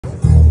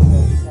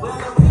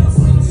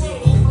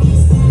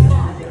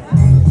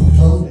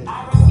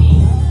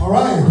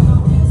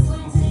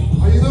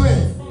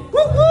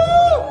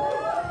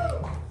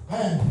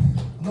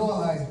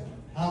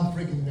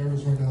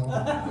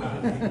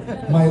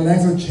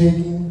legs are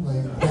shaking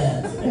like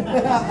bad.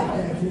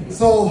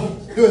 So,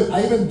 good.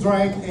 I even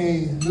drank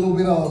a little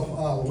bit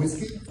of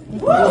whiskey. I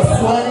was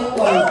sweating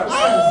like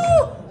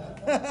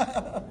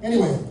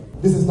Anyway,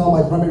 this is not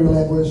my primary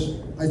language.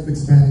 I speak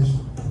Spanish.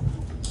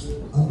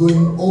 I'm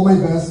doing all my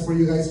best for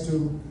you guys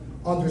to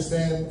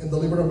understand and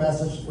deliver a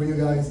message for you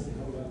guys,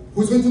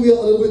 who's going to be a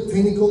little bit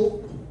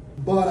technical,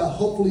 but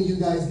hopefully you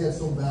guys get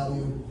some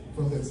value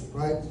from this,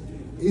 right?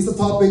 It's a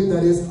topic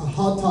that is a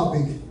hot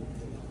topic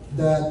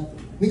that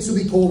needs to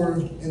be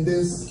covered in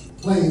this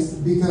place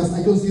because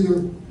I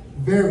consider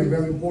very,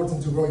 very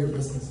important to grow your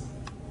business.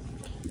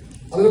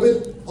 A little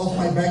bit of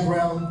my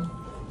background.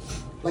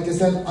 Like I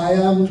said,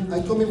 I'm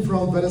coming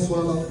from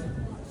Venezuela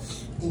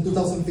in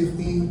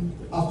 2015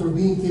 after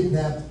being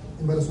kidnapped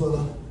in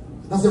Venezuela.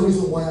 That's the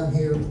reason why I'm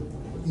here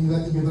in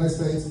the United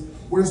States.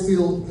 We're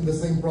still in the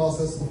same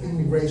process of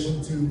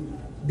immigration to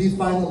be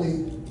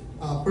finally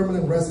a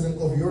permanent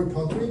resident of your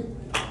country,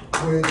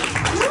 which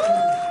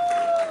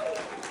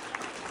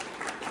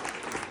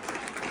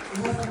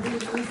it hasn't been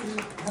easy,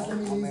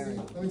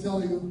 let me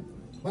tell you.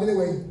 But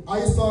anyway,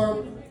 I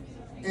started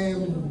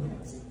in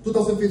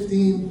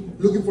 2015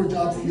 looking for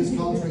jobs in this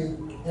country,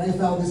 and I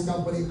found this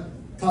company,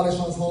 Caldera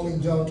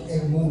Hauling Junk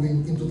and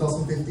Moving, in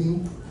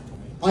 2015.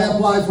 I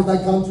applied for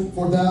that company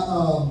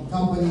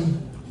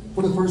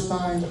for the first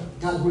time,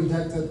 got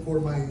rejected for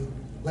my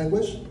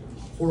language,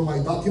 for my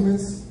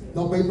documents,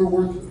 no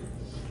paperwork,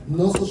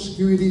 no social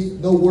security,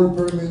 no work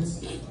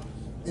permits,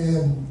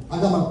 and I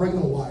got my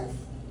pregnant wife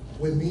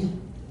with me,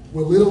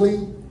 with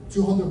literally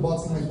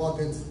 $200 in my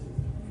pocket,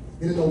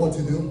 didn't know what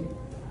to do.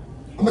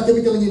 I'm a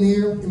chemical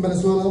engineer in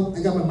Venezuela.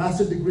 I got my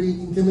master's degree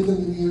in chemical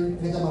engineer,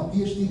 and I got my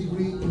PhD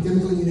degree in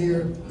chemical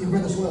engineer in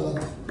Venezuela.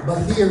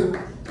 But here,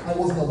 I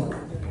wasn't allowed.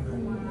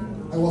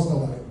 I wasn't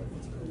allowed.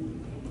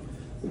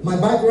 My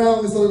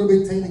background is a little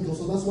bit technical,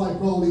 so that's why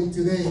probably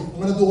today I'm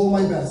gonna do all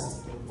my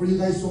best for you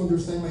guys to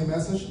understand my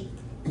message,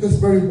 because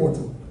it's very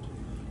important.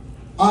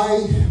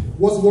 I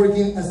was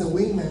working as a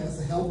wingman, as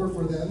a helper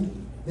for them.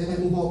 Then I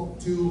moved up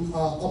to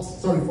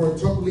for a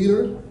truck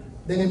leader.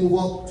 Then I moved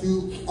up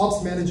to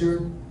ops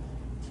manager.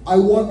 I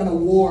won an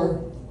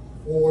award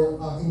for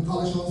in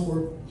College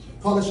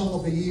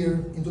of the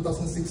Year in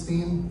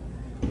 2016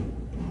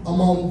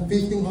 among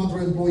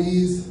 1,500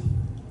 employees.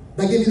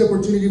 That gave me the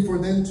opportunity for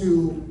them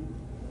to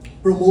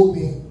promote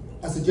me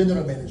as a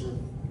general manager.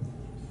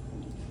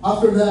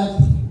 After that,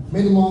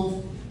 many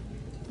months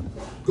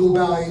go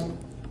by,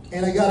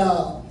 and I got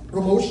a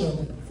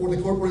promotion for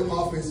the corporate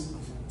office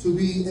to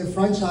be a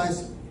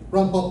franchise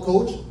ramp-up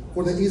coach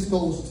for the East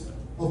Coast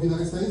of the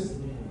United States.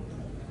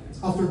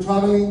 After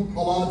traveling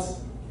a lot,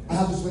 I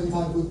have to spend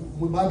time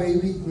with my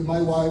baby, with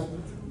my wife.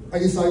 I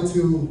decided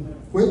to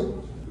quit.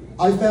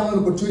 I found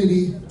an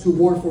opportunity to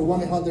work for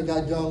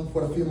 1-800-GOT-JUNK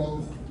for a few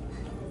months,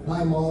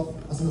 9 months,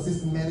 as an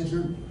assistant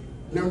manager.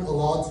 Learned a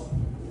lot.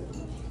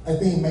 I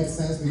think it makes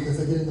sense because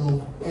I didn't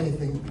know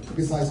anything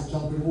besides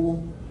junk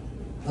removal.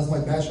 That's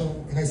my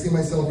passion, and I see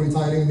myself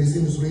retiring in this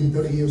industry in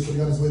 30 years, to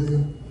be honest with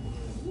you.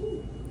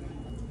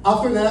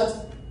 After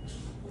that,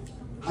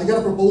 I got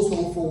a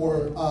proposal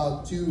for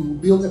to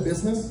build a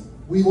business.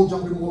 We will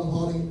junk removal and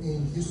hauling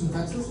in Houston,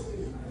 Texas.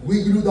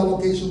 We grew that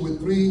location with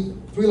three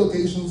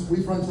locations. We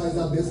franchised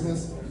that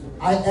business.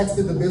 I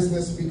exited the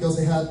business because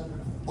they had,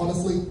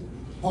 honestly,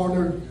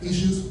 partner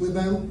issues with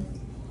them.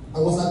 I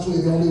was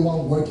actually the only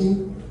one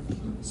working.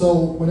 So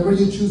whenever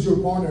you choose your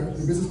partner,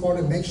 your business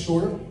partner, make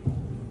sure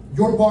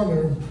your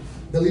partner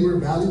delivers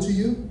value to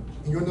you,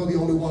 and you're not the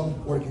only one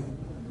working.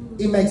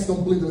 It makes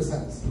completely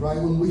sense, right?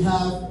 When we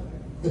have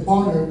a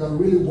partner that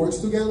really works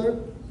together,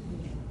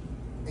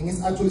 and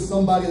it's actually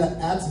somebody that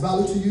adds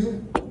value to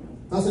you,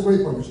 that's a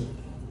great partnership.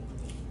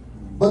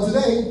 But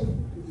today,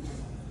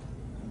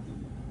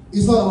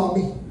 it's not about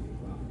me.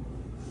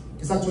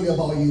 It's actually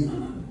about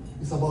you.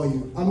 It's about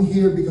you. I'm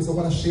here because I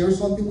want to share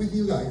something with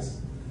you guys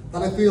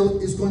that I feel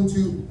is going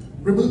to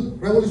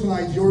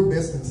revolutionize your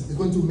business. It's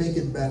going to make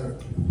it better.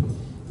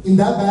 In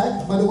that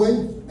bag, by the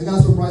way, I got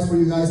a surprise for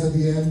you guys at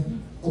the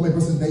end of my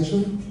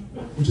presentation,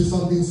 which is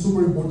something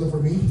super important for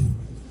me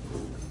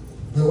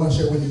that I want to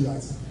share with you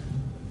guys.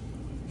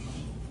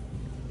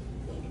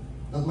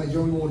 That's my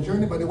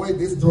journey. By the way,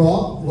 this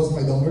draw was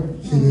my daughter.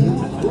 She did it.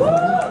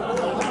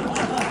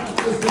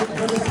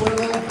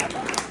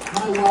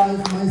 My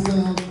wife,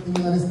 myself, in the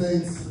United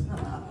States.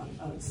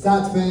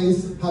 Sad face,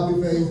 happy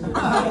face.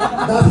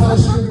 That's how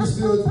she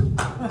understood.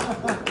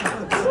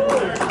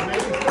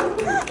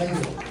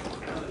 Thank you.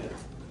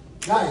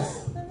 Guys,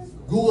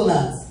 Google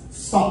Ads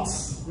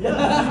sucks.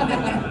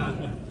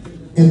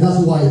 And that's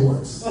why it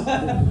works.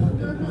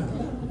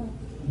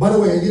 By the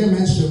way, I didn't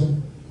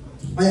mention,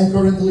 I am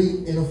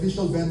currently an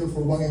official vendor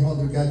for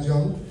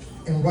 1-800-GOT-JUNK,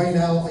 and right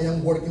now I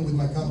am working with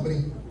my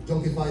company,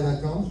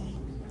 Junkify.com.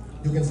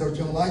 You can search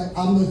online.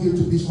 I'm not here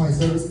to pitch my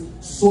service.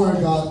 Swear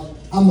to God,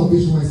 I'm not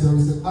pitching my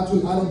services.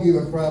 Actually, I don't give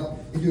a crap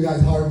if you guys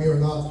hire me or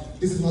not.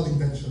 This is not the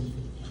intention.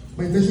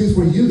 My intention is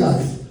for you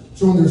guys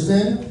to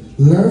understand,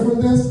 learn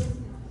from this,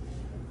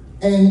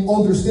 and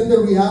understand the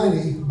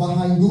reality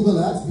behind Google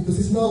Ads, because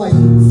it's not like,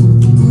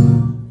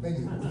 thank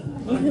you.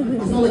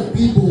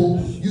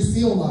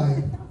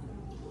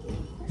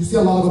 you see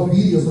a lot of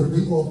videos of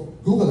people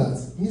Google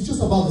Ads. And it's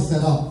just about the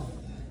setup.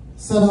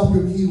 Set up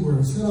your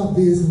keywords, set up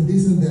this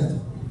and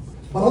that.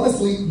 But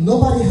honestly,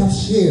 nobody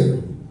has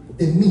shared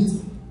the meat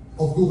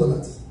of Google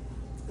Ads.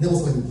 And I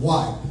was like,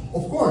 why?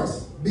 Of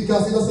course,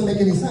 because it doesn't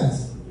make any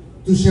sense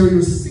to share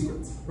your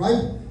secrets,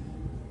 right?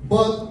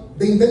 But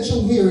the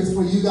intention here is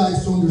for you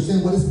guys to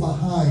understand what is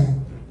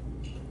behind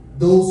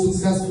those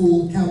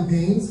successful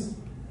campaigns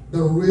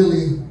that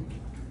really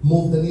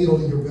move the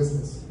needle in your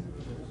business.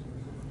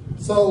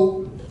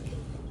 So,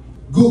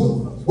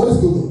 Google. What is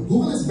Google?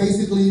 Google is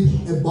basically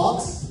a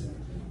box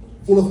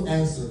full of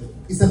answers.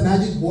 It's a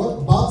magic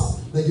box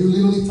that you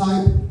literally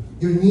type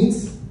your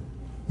needs,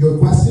 your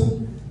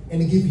question,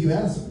 and it gives you an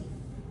answer,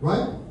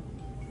 right?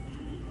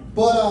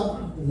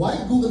 But why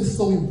Google is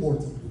so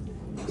important?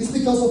 It's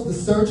because of the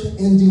search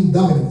engine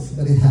dominance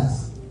that it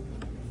has.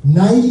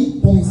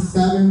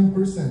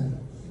 90.7%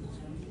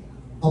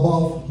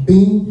 above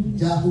Bing,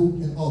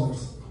 Yahoo, and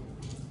others.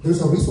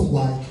 There's a reason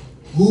why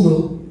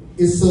Google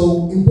is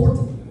so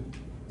important.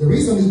 The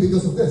reason is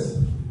because of this.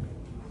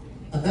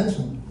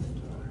 Attention.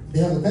 They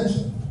have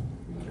attention.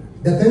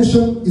 The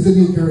attention is a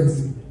new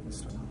currency.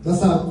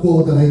 That's a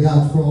quote that I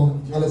got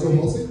from Alex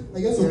Hormozi,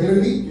 I guess, or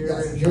Gary Vee.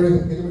 Yes, Gary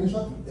Vee.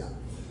 Yeah.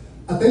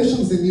 Attention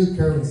is a new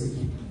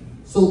currency.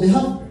 So they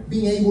have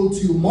been able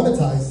to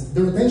monetize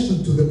their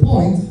attention to the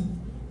point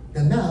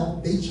that now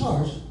they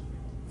charge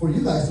for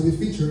you guys to be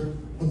featured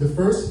on the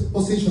first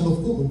position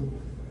of Google.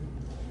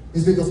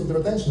 It's because of their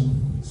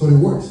attention. So it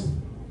works,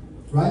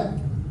 right?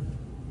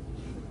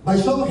 By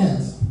show of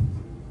hands,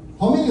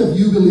 how many of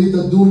you believe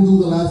that doing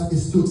Google Ads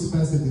is too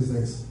expensive these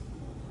days?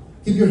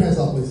 Keep your hands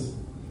up, please.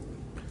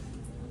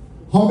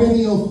 How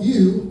many of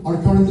you are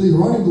currently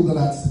running Google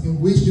Ads in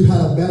which you had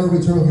a better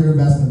return on your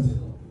investment?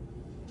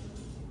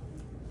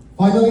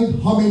 Finally,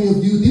 how many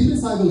of you deep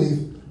inside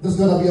believe there's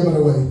got to be a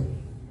better way?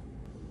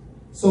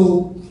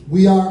 So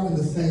we are in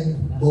the same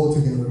boat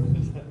together.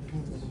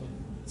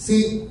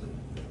 See,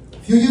 a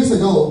few years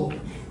ago,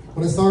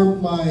 when I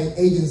started my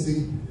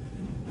agency,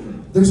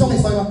 there's only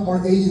a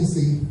art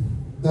agency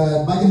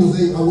that back in the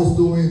day I was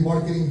doing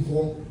marketing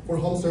for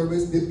home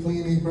service, deep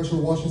cleaning, pressure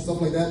washing, stuff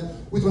like that.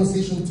 We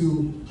transitioned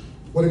to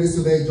what it is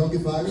today,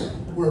 Junkified,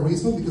 for a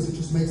reason, because it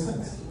just makes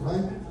sense,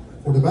 right?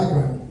 For the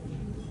background.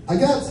 I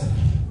got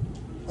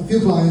a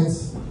few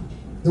clients.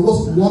 There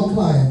was one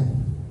client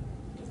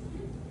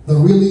that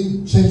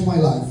really changed my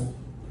life.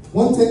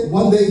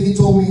 One day he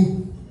told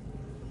me,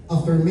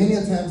 after many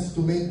attempts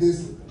to make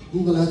this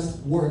Google Ads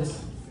work,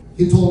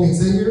 he told me,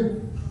 Xavier,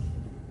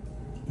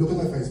 look at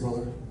my face,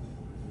 brother.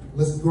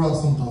 Let's grab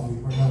some coffee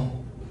right now.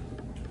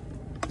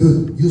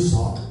 Dude, you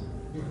suck.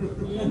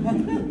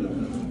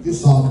 You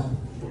suck.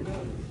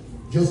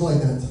 Just like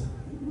that.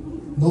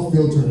 No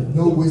filter,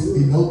 no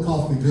whiskey, no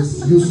coffee,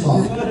 just you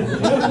suck.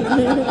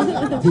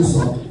 You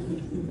suck.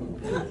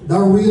 That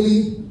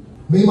really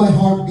made my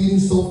heart beating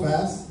so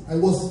fast. I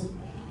was,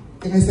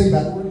 can I say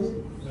bad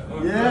word?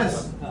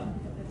 Yes.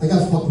 I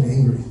got fucking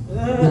angry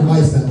with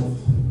myself.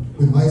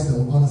 With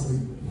myself, honestly.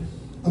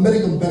 I'm a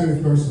very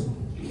competitive person.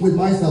 With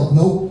myself,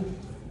 no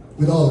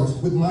with others,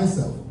 with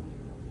myself.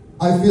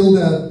 I feel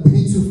that we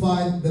need to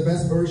find the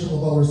best version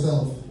of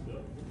ourselves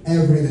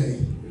every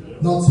day,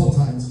 not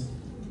sometimes.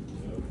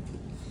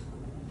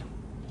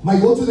 My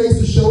goal today is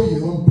to show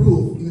you and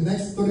prove in the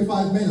next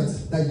 35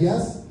 minutes that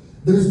yes,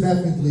 there is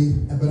definitely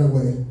a better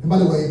way. And by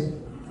the way,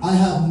 I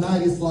have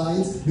 90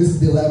 slides. This is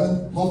the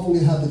 11th. Hopefully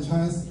I have the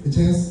chance,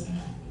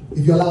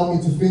 if you allow me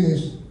to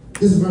finish.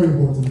 This is very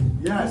important.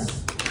 Yes.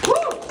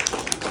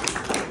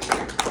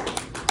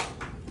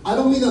 I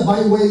don't mean that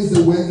my way is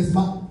the way.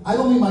 I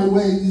don't mean my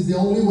way is the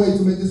only way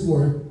to make this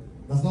work.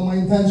 That's not my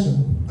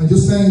intention. I'm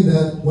just saying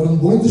that what I'm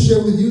going to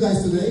share with you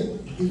guys today,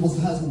 it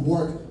has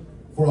worked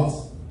for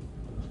us.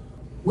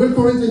 We're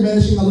currently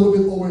managing a little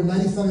bit over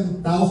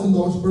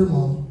 $97,000 per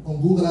month on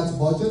Google Ads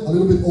budget, a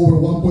little bit over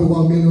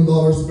 $1.1 million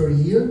per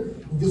year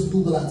in just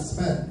Google Ads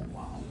spend.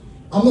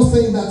 I'm not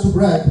saying that to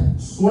brag,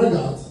 swear to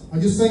God. I'm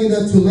just saying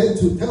that to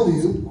tell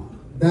you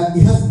that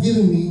it has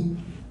given me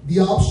the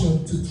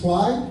option to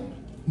try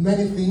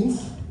many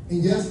things,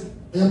 and yes,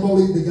 I am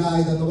probably the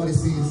guy that nobody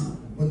sees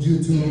on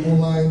YouTube,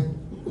 online.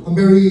 I'm a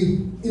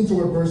very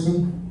introvert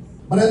person,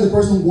 but I'm the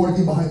person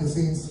working behind the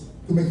scenes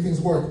to make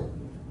things work,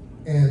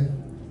 and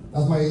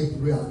that's my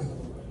reality.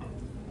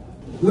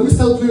 Let me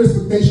set clear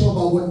expectation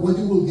about what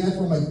you will get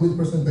from my quick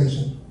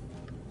presentation.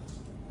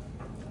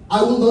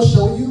 I will not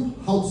show you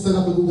how to set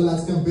up a Google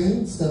Ads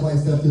campaign step by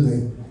step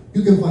today.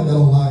 You can find that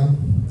online.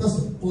 There's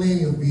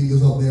plenty of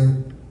videos out there.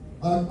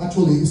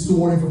 Actually, it's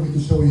too early for me to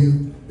show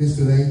you this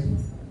today.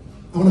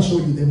 I want to show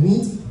you the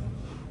meat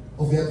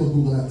of the actual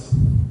Google Ads.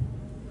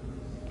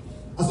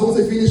 As soon as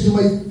I finish, you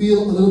might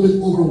feel a little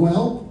bit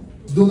overwhelmed,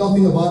 do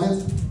nothing about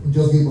it, and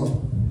just give up.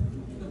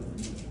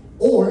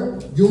 Or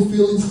you'll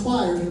feel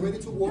inspired and ready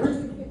to work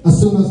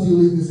as soon as you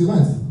leave this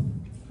event.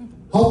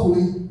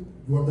 Hopefully,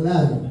 you are the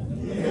latter.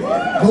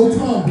 Go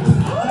Trump! It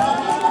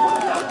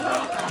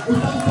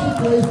sounds so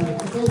crazy.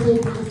 It sounds so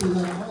crazy.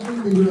 Like, I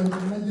don't think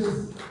and I just,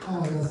 oh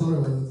my God, sorry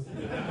about this.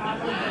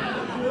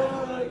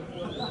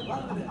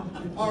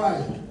 All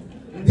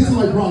right. This is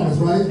my promise,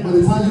 right? By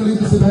the time you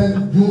leave this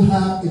event, you'll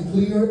have a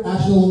clear,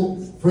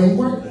 actionable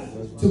framework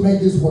to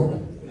make this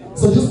work.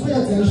 So just pay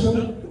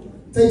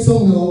attention, take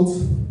some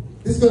notes.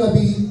 This is gonna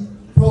be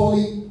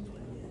probably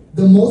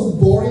the most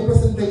boring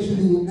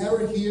presentation you will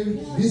ever hear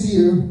this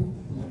year,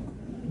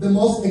 the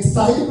most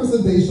exciting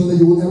presentation that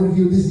you will ever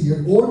hear this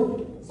year,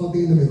 or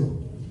something in the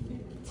middle,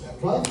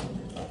 right?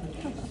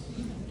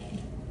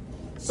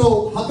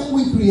 So how can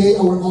we create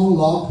our own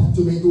luck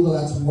to make Google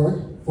Ads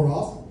work for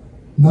us,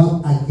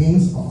 not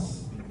against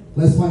us?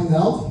 Let's find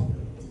out.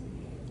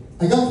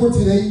 I got for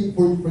today,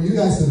 for you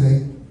guys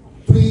today,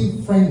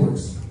 3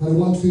 frameworks that I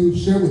want to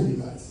share with you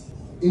guys.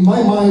 In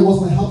my mind, it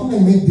was like, how can I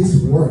make this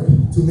work?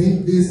 To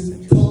make this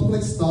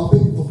complex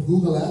topic of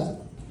Google Ads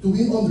to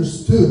be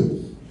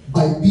understood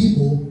by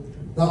people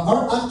that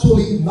are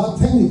actually not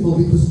technical,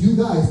 because you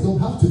guys don't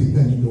have to be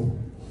technical.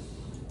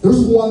 There's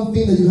one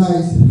thing that you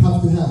guys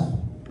have to have,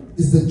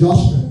 is the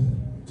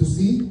judgment to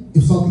see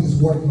if something is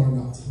working or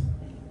not.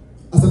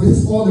 As a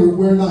business owner,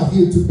 we're not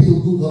here to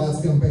build Google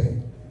Ads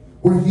campaign.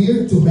 We're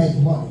here to make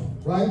money,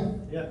 right?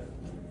 Yeah.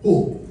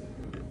 Cool.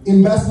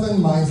 Investment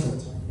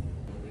mindset.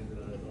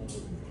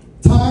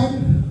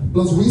 Time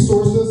plus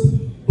resources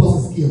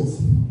plus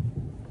skills.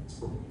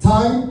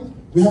 Time,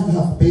 we have to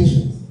have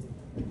patience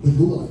with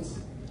Google Ads.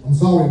 I'm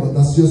sorry, but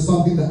that's just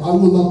something that I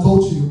will not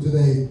coach you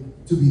today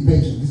to be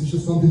patient. This is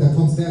just something that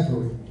comes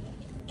naturally.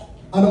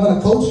 And I'm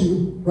gonna coach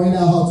you right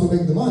now how to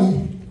make the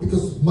money,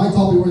 because my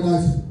topic right now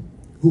is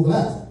Google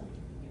Ads.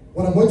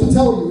 What I'm going to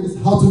tell you is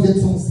how to get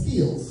some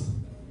skills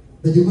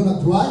that you're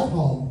gonna drive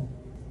home,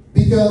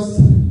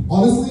 because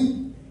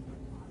honestly,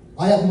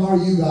 I admire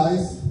you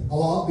guys a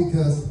lot,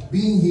 because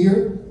being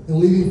here and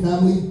leaving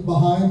family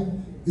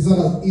behind is not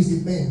an easy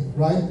thing,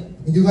 right?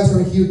 And you guys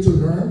are here to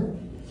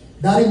learn.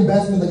 That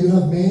investment that you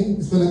have made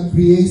is gonna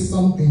create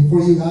something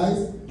for you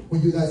guys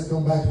when you guys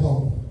come back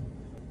home.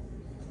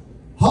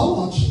 How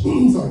much,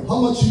 how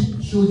much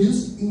should you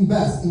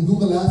invest in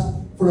Google Ads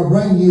for a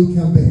brand new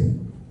campaign?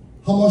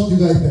 How much do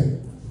you guys pay?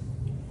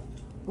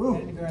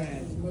 10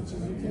 grand.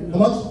 How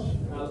much?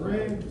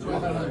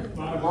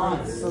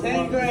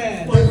 10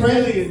 grand. 10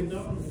 grand?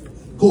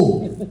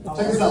 Cool.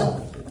 Check this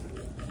out.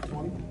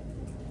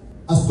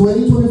 As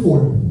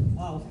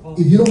 2024,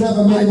 if you don't have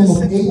a minimum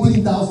of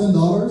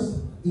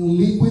 $18,000 in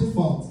liquid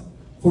funds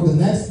for the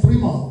next 3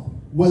 months,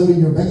 whether in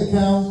your bank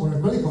account or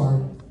a credit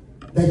card,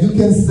 that you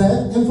can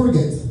set and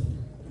forget.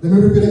 Let me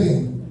repeat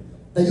again.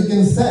 That you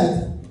can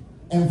set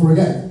and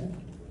forget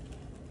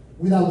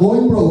without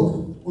going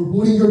broke or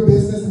putting your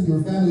business and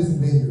your families in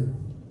danger.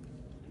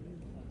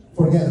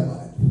 Forget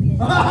about it.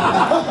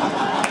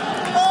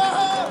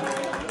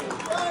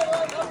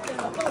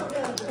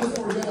 Just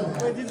forget about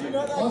it. Wait, did you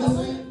know that?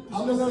 Honestly,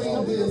 I'm not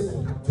saying this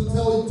to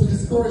tell you, to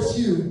discourage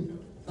you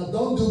that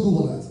don't do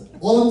Google Ads.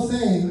 All I'm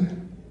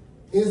saying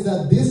is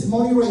that this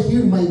money right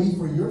here might be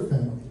for your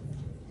family,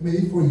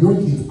 maybe for your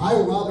kids.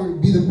 I'd rather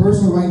be the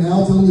person right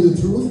now telling you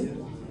the truth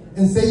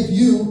and save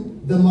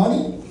you the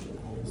money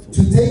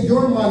to take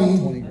your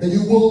money that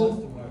you will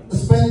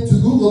spend to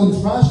Google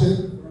and trash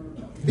it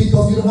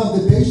because you don't have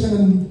the patience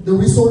and the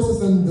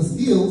resources and the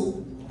skills.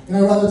 And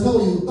I'd rather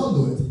tell you, don't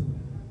do it.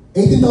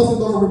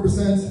 $18,000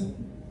 represents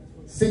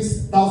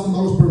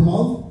 $6,000 per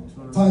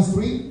month times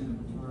 3,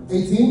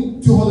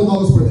 18,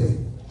 $200 per day.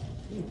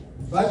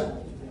 Right?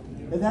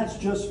 And that's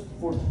just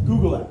for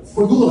Google Ads.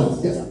 For Google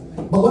Ads, yes.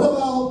 But what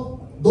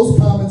about those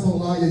comments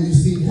online that you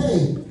see,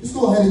 hey, just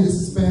go ahead and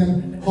just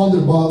spend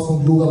 $100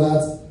 on Google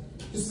Ads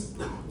just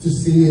to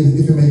see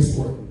if it makes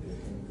work.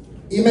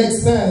 It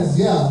makes sense,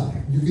 yeah.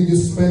 You can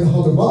just spend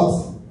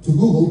 $100 to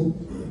Google.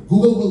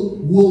 Google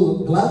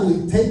will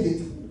gladly take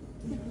it.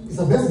 It's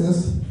a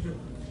business.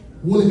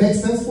 Will it make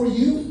sense for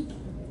you?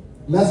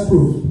 Let's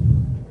prove.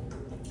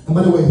 And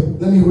by the way,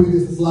 let me read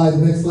this slide, the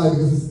next slide,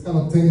 because it's kind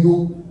of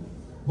technical.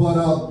 But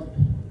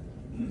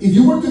if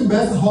you were to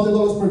invest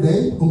 $100 per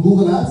day on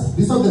Google Ads,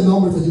 these are the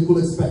numbers that you could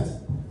expect.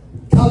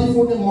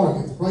 California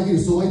market, right here.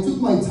 So I took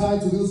my time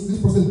to do this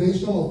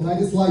presentation of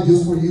 90 slides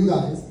just for you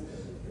guys.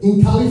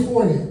 In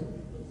California,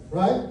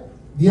 right?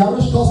 The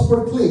average cost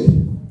per click,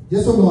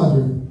 yes or no,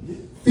 Andrew?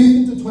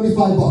 15 to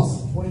 25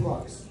 bucks. 20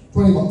 bucks.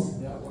 20 bucks.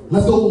 Yeah.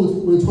 Let's go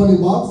with 20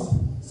 bucks,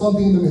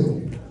 something in the middle.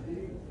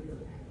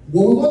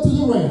 What we want to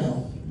do right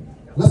now,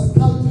 let's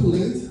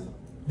calculate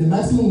the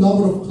maximum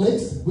number of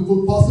clicks we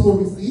could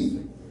possibly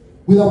receive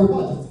with our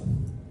budget.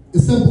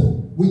 It's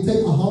simple. We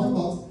take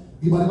 $100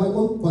 divided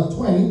by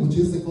 20, which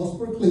is the cost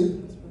per click.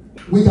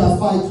 We got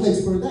 5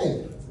 clicks per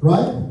day,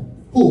 right?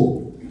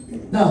 Cool.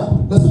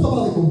 Now, let's talk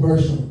about the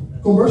conversion.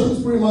 Conversion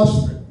is pretty much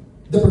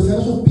the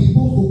percentage of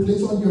people who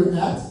click on your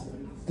ads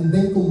and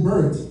then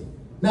convert.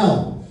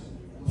 Now,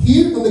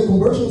 here on the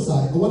conversion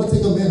side, I want to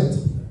take a minute,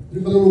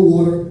 drink a little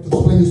water to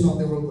explain you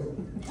something real quick.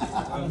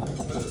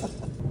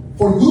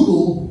 For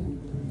Google,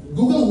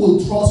 Google will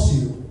trust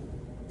you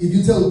if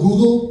you tell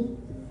Google,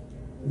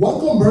 one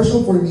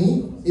conversion for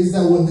me is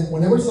that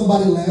whenever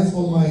somebody lands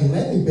on my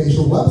landing page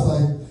or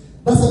website,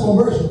 that's a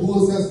conversion.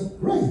 Google says,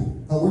 great,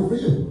 that worked for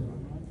you.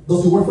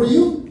 Does it work for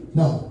you?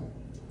 No.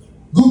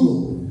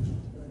 Google,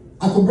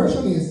 A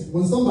conversion is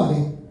when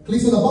somebody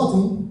clicks on a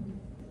button,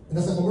 and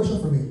that's a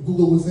conversion for me.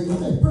 Google will say,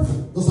 okay,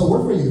 perfect. Does that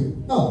work for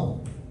you?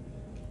 No.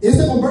 It's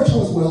a conversion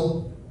as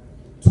well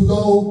to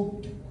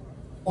go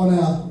on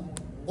an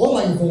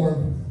online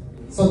form,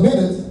 submit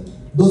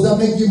it. Does that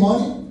make you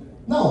money?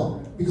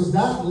 No, because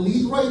that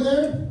lead right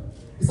there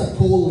is a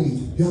cold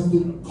lead. You have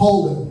to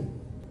call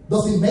them.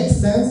 Does it make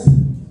sense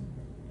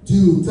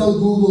to tell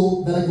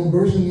Google that a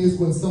conversion is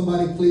when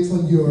somebody clicks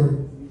on your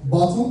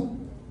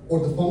button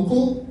or the phone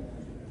call?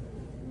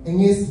 And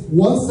it's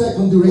 1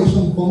 second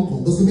duration phone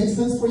call. Does it make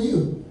sense for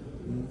you?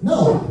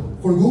 No.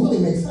 For Google,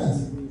 it makes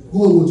sense.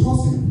 Google will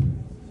trust you.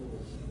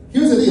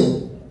 Here's the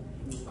deal.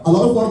 A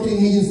lot of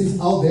marketing agencies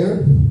out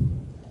there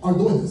are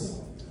doing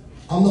this.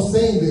 I'm not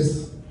saying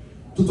this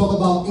to talk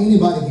about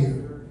anybody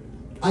here.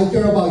 I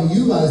care about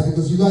you guys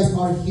because you guys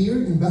are here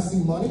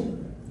investing money,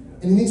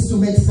 and it needs to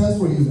make sense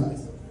for you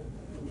guys.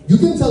 You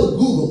can tell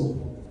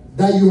Google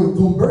that your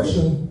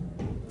conversion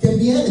can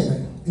be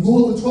anything, and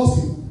Google will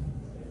trust you.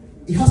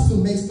 It has to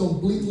make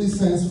completely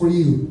sense for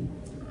you.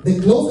 The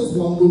closest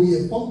one will be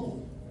a phone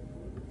call.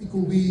 It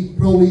could be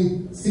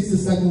probably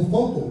 60-second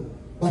phone call.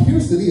 But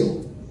here's the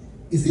deal.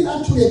 Is it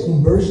actually a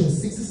conversion,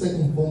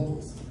 60-second phone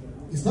calls?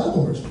 It's not a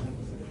conversion.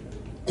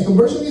 A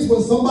conversion is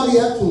when somebody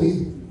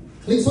actually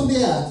clicks on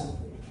the ad,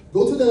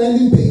 go to the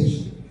landing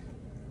page,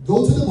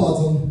 go to the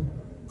button,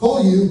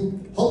 call you,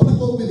 hop on a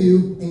call with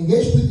you,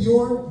 engage with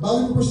your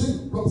value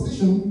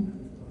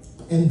proposition,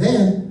 and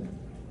then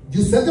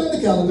you set them on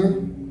the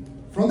calendar.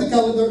 From the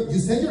calendar, you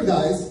send your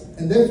guys,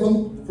 and then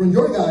from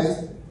your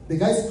guys, the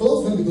guys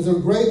close them because they're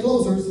great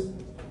closers.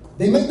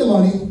 They make the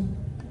money,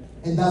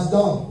 and that's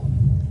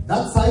done.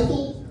 That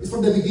cycle is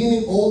from the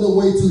beginning all the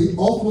way to the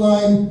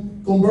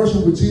offline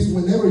conversion, which is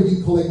whenever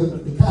you collect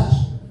the cash.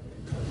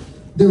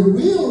 The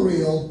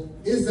real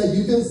is that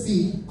you can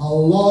see a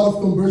lot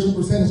of conversion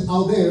percentage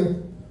out there,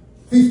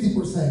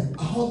 50%,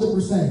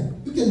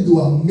 100%. You can do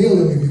 1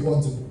 million if you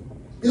want to.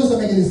 It doesn't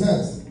make any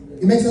sense.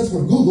 It makes sense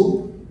for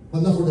Google,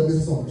 but not for the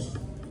business owners.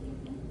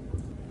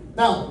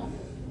 Now,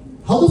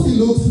 how does it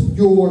look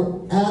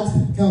your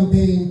ad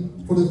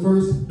campaign for the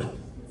first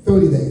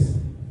 30 days?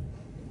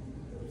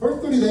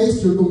 First 30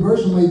 days, your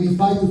conversion might be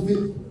 5 to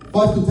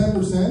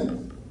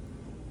 10%.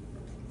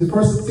 The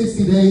first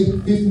 60 day,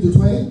 15 to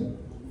 20.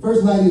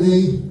 First 90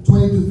 day,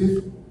 20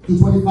 to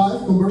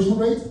 25 conversion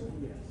rate.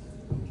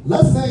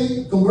 Let's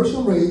say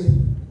conversion rate,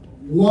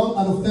 1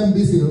 out of 10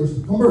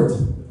 visitors convert.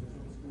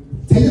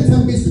 Take the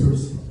 10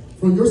 visitors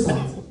from your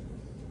site,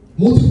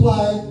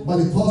 multiply by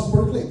the cost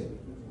per click.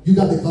 You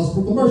got the cost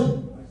per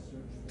conversion.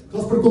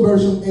 Cost per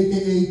conversion,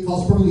 AKA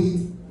cost per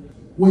lead.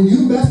 When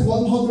you invest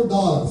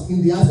 $100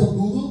 in the ads of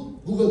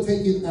Google, Google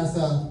take it as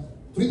a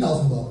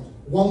 $3,000.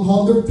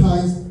 100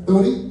 times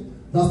 30,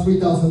 that's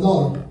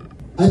 $3,000.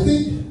 I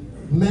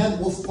think Matt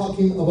was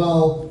talking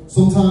about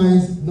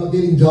sometimes not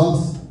getting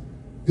jobs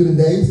during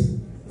days,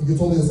 and you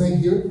told me the same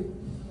here.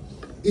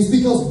 It's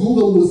because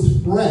Google will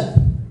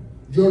spread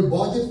your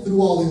budget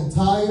throughout the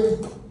entire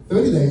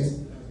 30 days.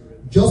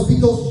 Just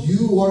because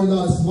you are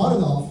not smart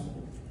enough,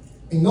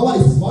 and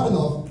nobody's smart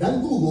enough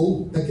than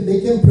Google, that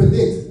they can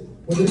predict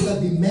when there is a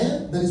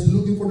demand that is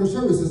looking for their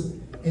services,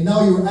 and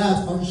now your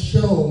ads are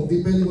shown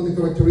depending on the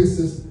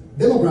characteristics,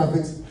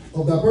 demographics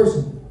of that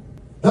person.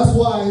 That's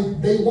why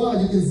day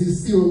one you can see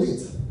 0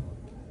 leads,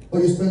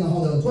 but you spend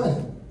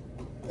 120,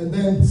 and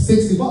then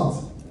 60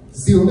 bucks,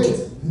 0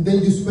 leads, and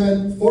then you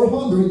spend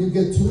 400, you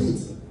get 2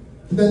 leads,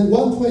 and then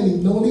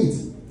 120, no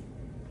leads.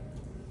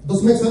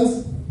 Does it make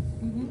sense?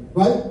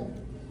 Right?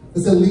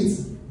 It's a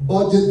leads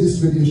budget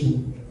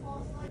distribution.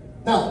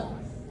 Now,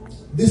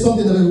 this is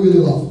something that I really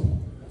love.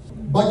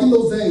 Back in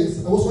those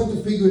days, I was trying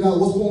to figure out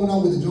what's going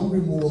on with the junk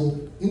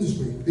removal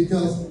industry,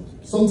 because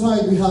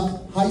sometimes we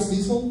have high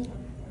season,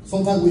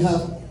 sometimes we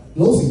have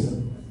low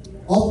season,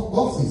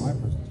 off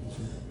season.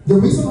 The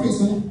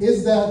reason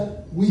is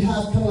that we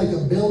have kind of like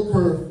a bell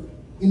curve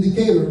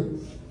indicator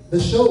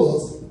that shows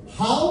us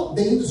how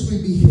the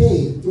industry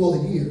behaved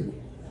throughout the year.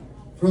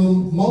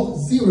 From month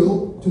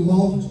 0 to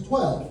month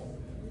 12.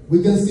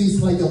 We can see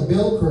it's like a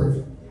bell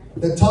curve.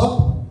 The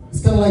top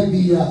is kind of like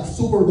the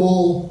Super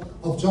Bowl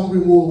of junk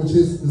removal, which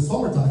is the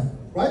summertime,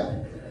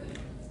 right?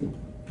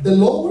 The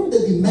lower the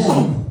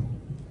demand,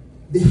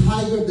 the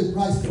higher the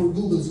price for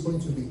Google is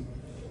going to be.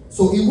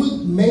 So it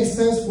would make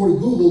sense for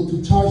Google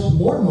to charge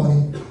more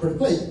money per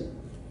click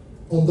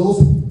on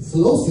those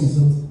slow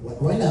seasons, like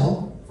right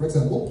now, for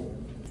example,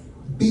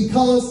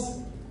 because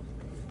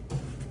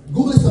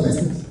Google is a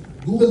business.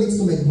 Google needs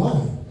to make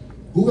money.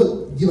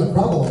 Google give a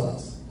crap about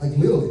us, like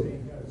literally.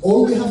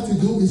 All we have to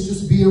do is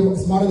just be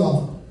smart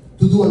enough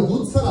to do a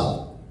good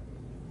setup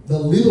that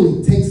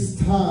literally takes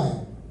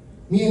time.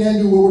 Me and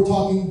Andrew, we were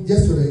talking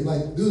yesterday,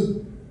 like,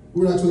 dude,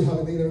 we were actually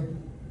having dinner.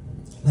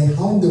 Like,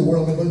 how in the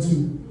world am I going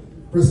to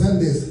present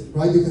this,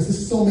 right? Because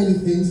there's so many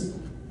things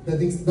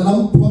that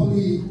I'm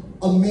probably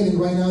omitting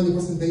right now in the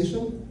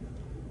presentation,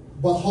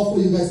 but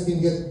hopefully you guys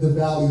can get the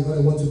value that I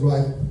want to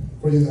drive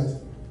for you guys.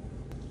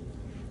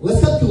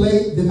 Let's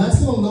calculate the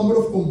maximum number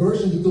of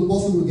conversions you could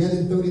possibly get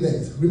in 30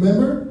 days.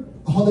 Remember,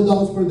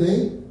 $100 per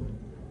day,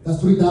 That's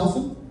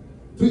 3,000.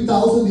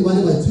 3,000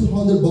 divided by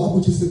 200 bucks,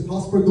 which is the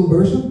cost per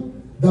conversion,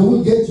 that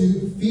will get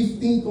you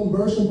 15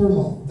 conversion per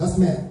month. That's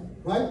math,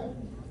 right?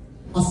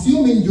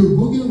 Assuming your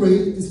booking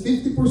rate is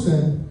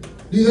 50%,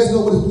 do you guys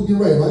know what is booking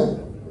rate, right?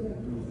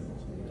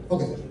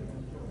 Okay.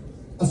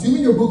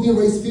 Assuming your booking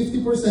rate is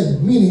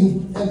 50%,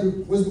 meaning,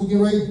 Andrew, what is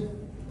booking rate?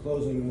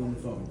 Closing on the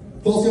phone.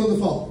 Closing on the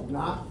phone.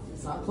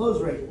 It's not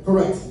close rate.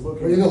 Correct.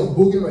 There you go.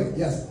 Booking rate,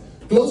 yes.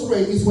 Close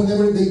rate is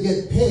whenever they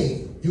get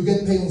paid. You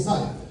get paid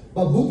inside.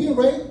 But booking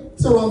rate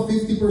is around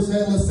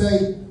 50%. Let's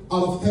say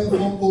out of 10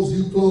 phone calls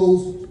you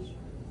close,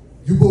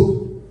 you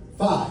book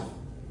 5.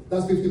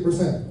 That's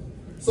 50%.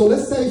 So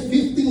let's say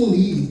 15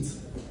 leads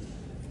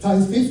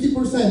times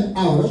 50%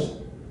 average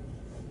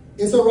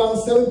is around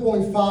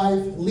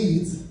 7.5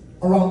 leads,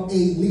 around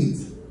 8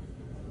 leads.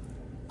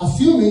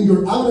 Assuming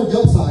your average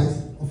job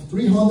size of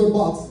 300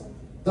 bucks,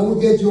 that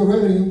will get you a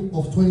revenue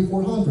of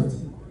 2,400.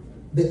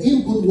 The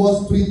input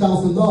was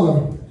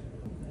 $3,000.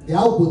 The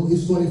output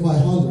is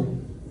 2,500.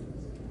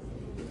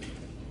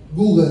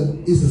 Google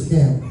is a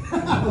scam.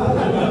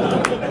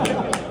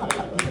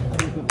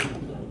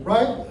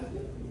 Right?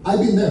 I've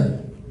been there.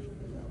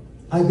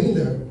 I've been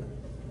there.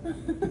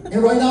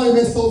 And right now it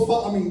makes so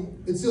fun. I mean,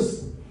 it's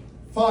just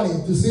funny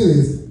to see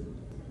this.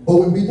 But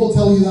when people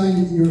tell you that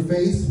in your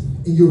face,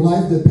 in your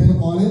life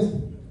depend on it,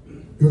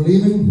 you're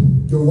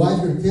leaving your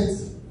wife, your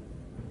kids,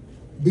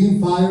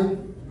 being fired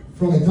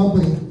from a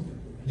company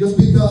just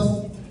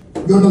because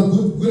you're not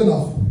good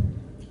enough,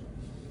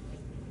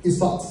 it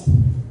sucks.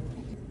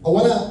 I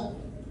want to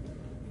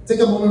take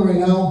a moment right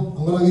now.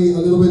 I'm going to get a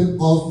little bit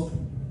off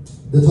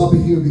the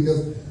topic here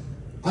because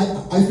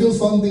I feel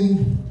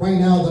something right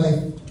now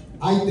that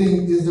I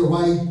think is the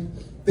right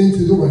thing to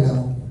do right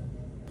now.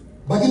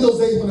 Back in those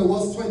days when I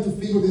was trying to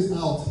figure this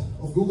out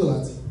of Google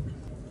Ads,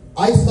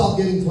 I stopped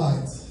getting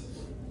clients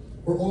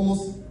for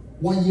almost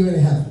 1.5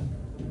 years.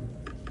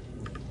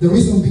 The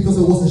reason is because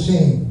I was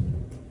ashamed.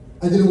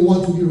 I didn't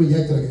want to be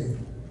rejected again.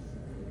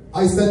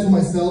 I said to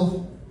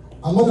myself,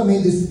 I'm gonna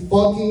make these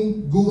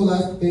fucking Google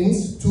Ads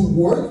things to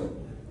work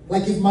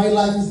like if my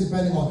life is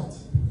depending on it.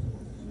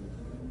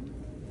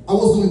 I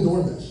was doing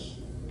DoorDash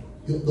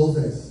those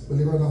days,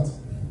 believe it or not.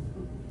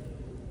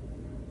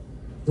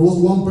 There was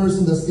one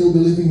person that still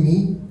believed in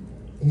me,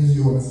 and it's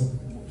yours.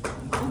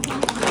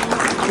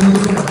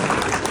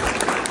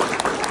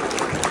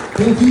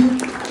 Thank you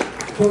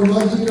for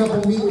not giving up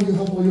on me when you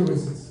have all your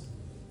reasons.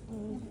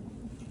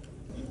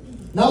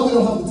 Now we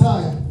don't have the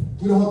time,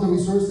 we don't have the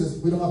resources,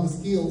 we don't have the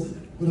skills,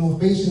 we don't have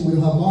patience, we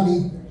don't have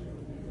money,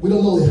 we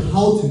don't know the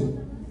how to.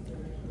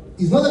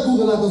 It's not that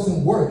Google Ads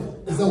doesn't work,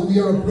 it's that we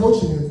are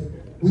approaching it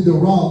with the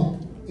wrong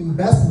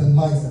investment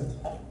mindset.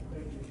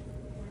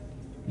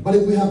 But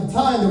if we have the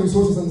time, the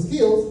resources, and the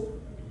skills,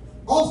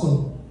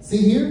 awesome. See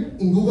here,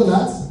 in Google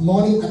Ads,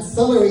 money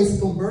accelerates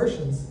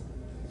conversions,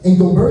 and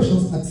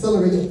conversions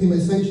accelerate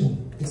optimization.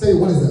 Xavier,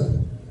 what is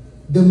that?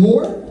 The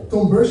more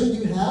conversion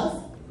you have,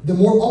 the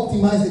more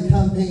optimized the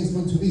campaign is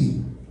going to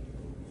be.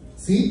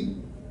 See?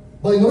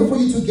 But in order for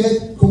you to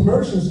get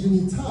conversions, you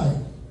need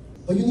time,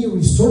 but you need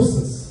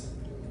resources.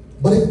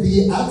 But if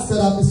the ad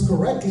setup is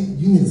correctly,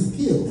 you need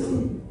skills.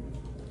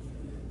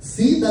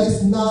 See, that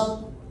is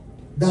not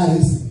that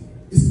easy.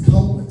 It's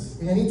complex,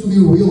 and I need to be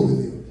real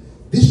with you.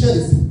 This shit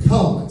is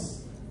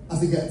complex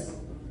as it gets.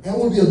 And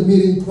we'll be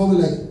admitting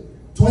probably like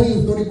 20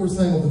 to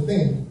 30% of the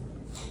thing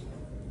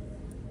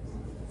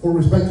for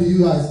respect to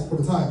you guys for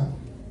the time.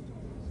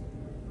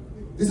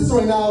 This is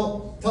right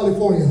now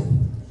California,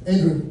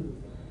 Andrew,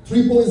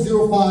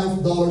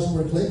 $3.05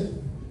 per click,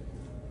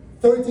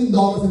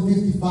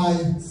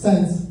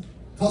 $13.55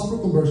 cost per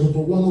conversion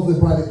for one of the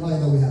private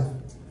clients that we have.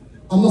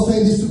 I'm not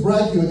saying this to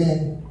brag you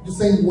again, just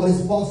saying what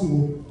is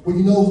possible when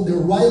you know the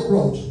right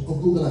approach of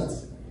Google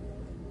Ads.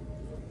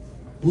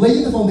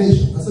 Laying the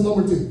foundation, that's the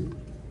number 2.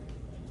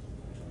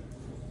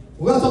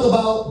 We're gonna talk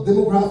about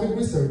demographic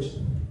research.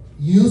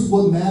 Use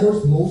what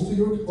matters most to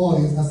your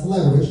audience as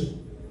leverage.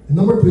 And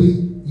number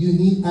 3, you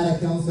need an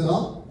account set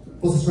up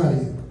plus a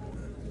strategy.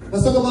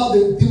 Let's talk about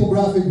the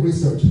demographic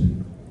research.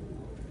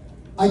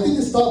 I think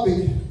this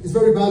topic is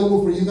very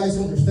valuable for you guys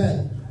to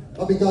understand.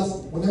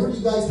 Because whenever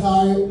you guys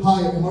hire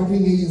a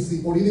marketing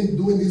agency or even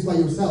doing this by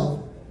yourself,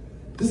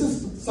 this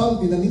is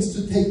something that needs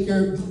to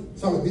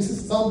this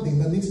is something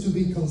that needs to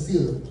be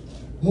considered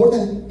more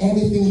than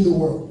anything in the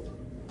world.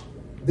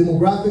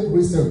 Demographic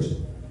research.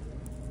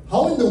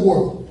 How in the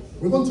world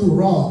we're going to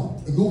run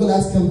a Google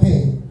Ads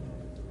campaign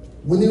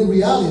when in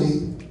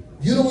reality,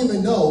 you don't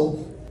even know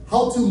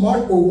how to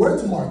market or where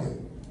to market?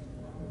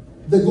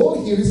 The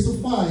goal here is to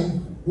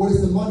find what is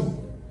the money.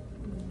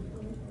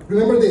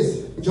 Remember this,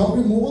 junk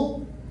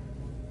removal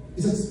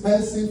is an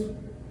expensive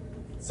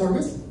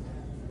service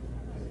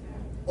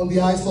on the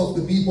eyes of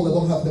the people that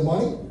don't have the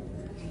money,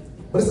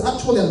 but it's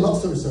actually a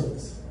luxury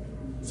service.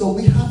 So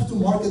we have to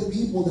market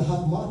people that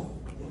have money.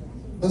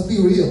 Let's be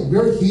real,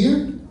 we're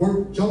here,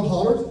 we're junk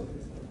haulers,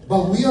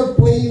 but we are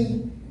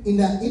playing in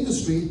an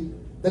industry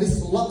that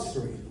is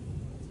luxury.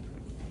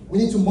 We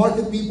need to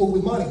market people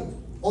with money,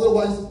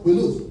 otherwise we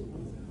lose.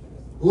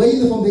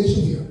 Laying the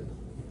foundation here.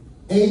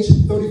 age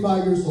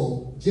 35 years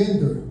old,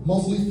 gender,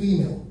 mostly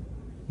female,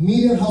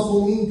 median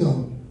household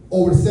income,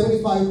 over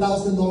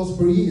 $75,000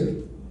 per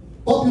year,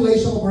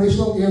 population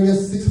operational area,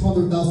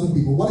 600,000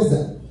 people. What is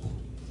that?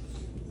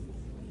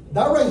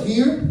 That right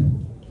here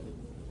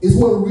is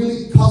what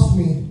really cost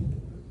me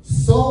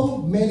so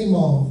many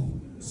months,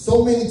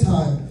 so many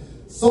time,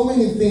 so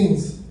many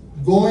things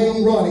going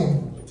and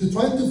running to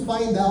try to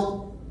find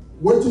out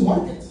where to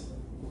market,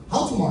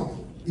 how to market.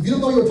 If you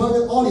don't know your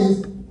target audience,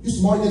 you're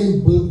just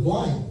marketing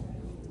blind,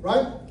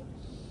 right?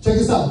 Check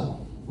this out.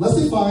 Let's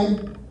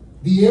define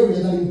the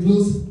area that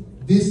includes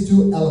these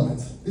two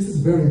elements. This is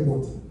very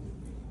important.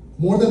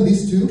 More than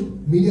these two,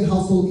 median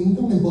household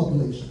income and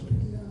population.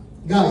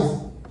 Guys,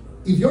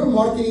 if you're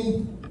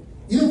marketing,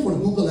 even for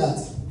Google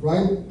Ads,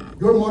 right?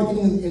 You're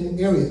marketing in an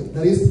area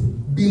that is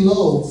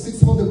below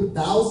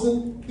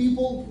 600,000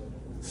 people,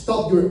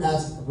 stop your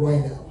ads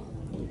right now.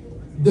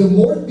 The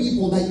more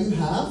people that you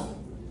have,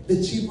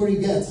 the cheaper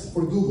it gets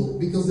for Google,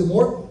 because the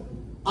more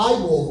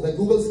eyeballs that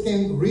Google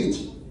can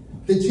reach,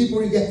 the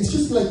cheaper it gets. It's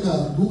just like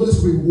Google is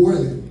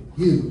rewarding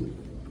you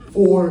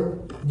for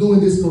doing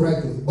this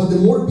correctly. But the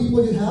more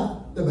people you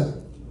have, the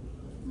better.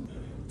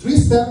 3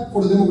 steps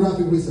for the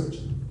demographic research.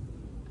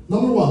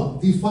 Number 1,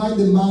 define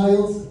the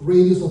miles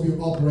radius of your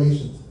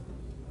operations.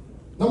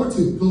 Number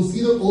 2,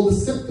 consider all the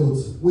zip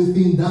codes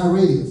within that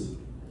radius.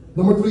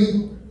 Number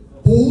 3,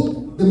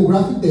 pull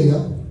demographic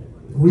data,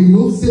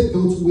 remove zip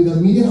codes with a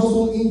median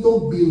household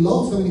income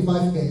below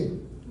 75K,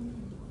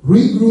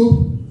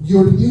 regroup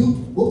your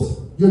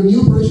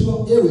new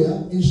operational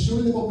area,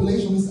 ensuring the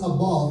population is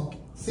above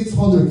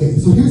 600K.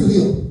 So here's the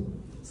deal.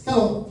 It's kind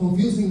of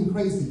confusing and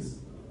crazy.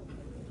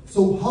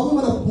 So how am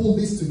I going to pull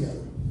this together?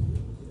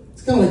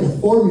 It's kind of like a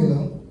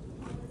formula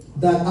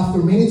that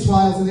after many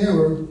trials and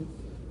error,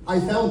 I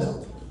found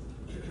out.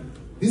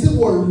 This is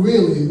what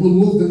really will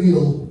move the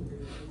needle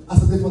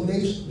as the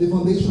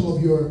foundation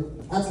of your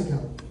ads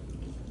account.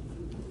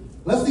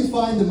 Let's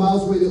define the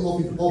miles radius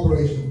of your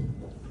operation.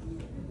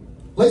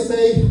 Let's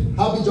say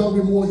Happy John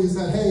Removal, he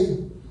said, hey,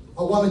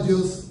 I want to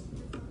just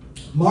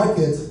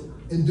market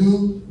and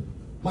do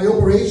my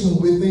operation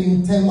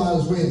within 10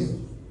 miles radius.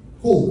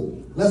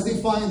 Cool. Let's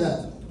define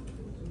that.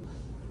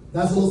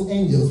 That's Los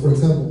Angeles, for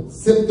example.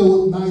 Zip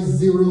code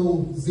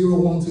 90012.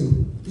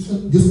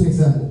 Just an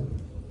example.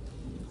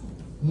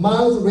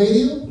 Miles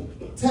radius,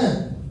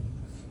 10.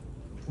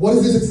 What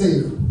is this,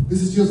 Xavier?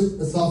 This is just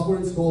a software.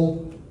 It's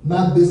called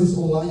Map Business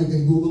Online. You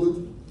can Google it.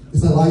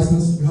 It's a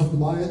license. You have to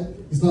buy it.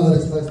 It's not that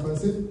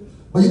expensive.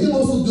 But you can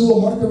also do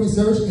a market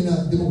research and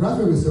a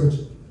demographic research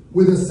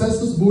with the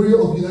Census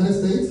Bureau of the United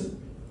States.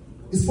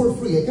 It's for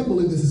free. I can't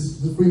believe this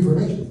is the free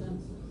information.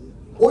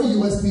 Or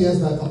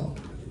USPS.com.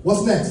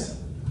 What's next?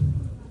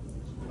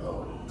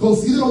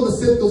 Consider all the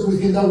zip codes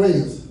within that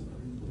radius.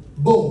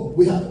 Boom,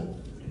 we have it.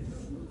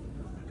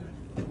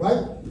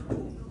 Right?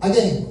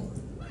 Again,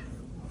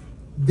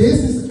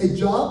 this is a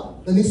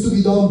job that needs to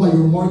be done by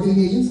your marketing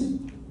agency,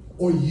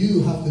 or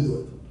you have to do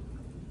it.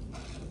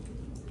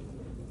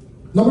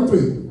 Number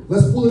 3,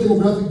 let's pull the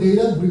demographic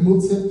data,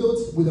 remove zip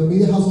codes with a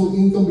median household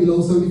income below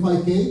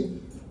 75K,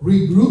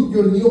 regroup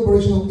your new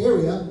operational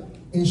area,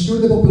 ensure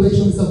the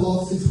population is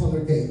above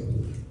 600K.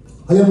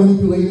 I have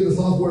manipulated the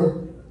software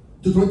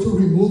to try to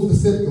remove the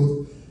zip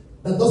code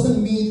that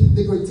doesn't meet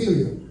the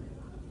criteria.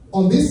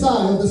 On this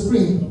side of the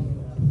screen,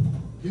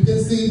 you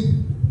can see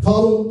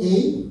column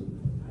A,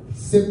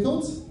 zip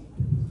codes,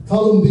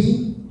 column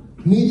B,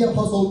 median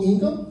household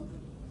income,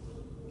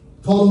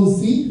 column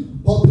C,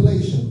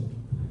 population,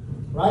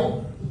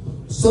 right?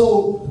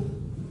 So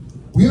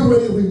we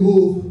already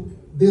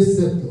removed this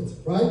zip code,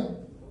 right?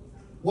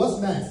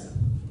 What's next?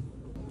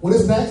 What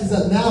is next is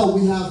that now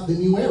we have the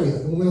new area,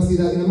 and we're going to see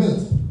that in a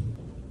minute.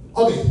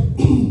 Okay,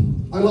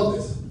 I love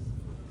this.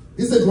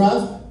 This is a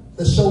graph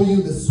that shows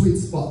you the sweet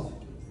spot,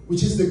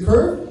 which is the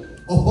curve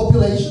of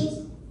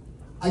populations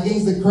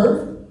against the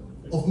curve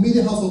of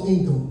median household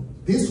income.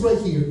 This right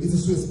here is the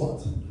sweet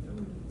spot,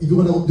 if you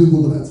want to do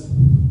Google Ads.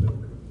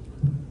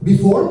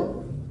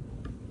 Before,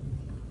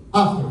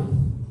 after.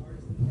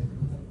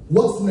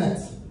 What's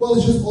next? Well,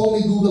 it's just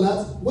only Google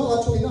Ads? Well,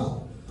 actually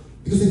not.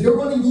 Because if you're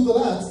running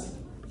Google Ads,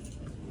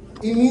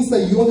 it means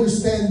that you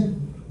understand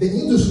the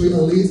industry,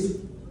 at least.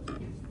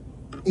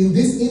 In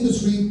this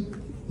industry,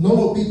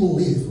 normal people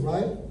live,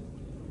 right?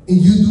 And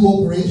you do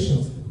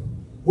operations.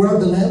 Where are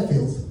the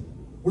landfills?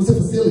 Where's the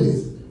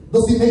facilities?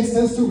 Does it make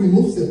sense to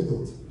remove zip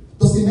codes?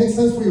 Does it make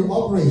sense for your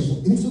operation?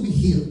 It needs to be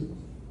here,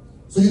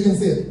 so you can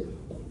see it.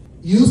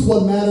 Use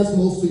what matters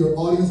most to your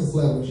audience as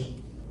leverage.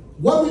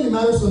 What really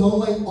matters to an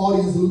online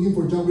audience looking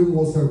for junk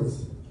removal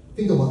service?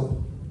 Think about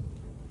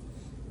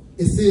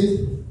it. Is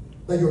it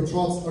that your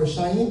trucks are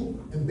shiny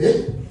and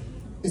big?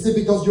 Is it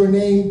because your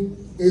name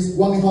is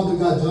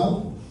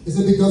 1-800-GOT-JUNK? Is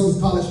it because it's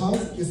college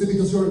house? Is it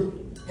because you're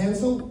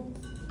handsome?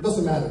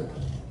 Doesn't matter.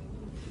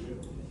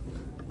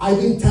 I've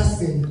been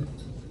testing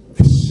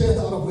the shit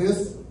out of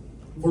this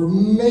for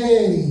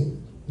many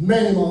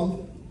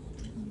months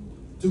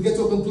to get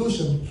to a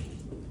conclusion.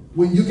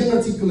 When you can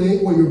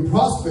articulate what your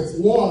prospects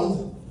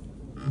want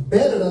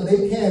better than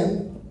they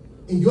can,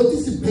 and you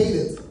anticipate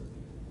it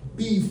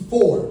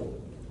before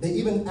they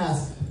even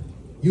ask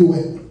you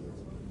in.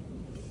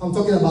 I'm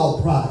talking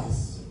about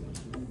prize.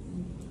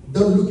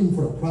 They're looking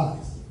for a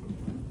prize.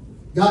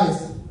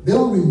 Guys, they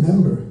don't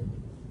remember.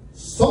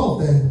 Some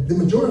of them, the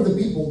majority of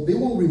the people, they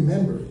won't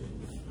remember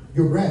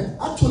your brand.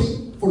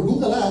 Actually, for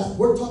Google Ads,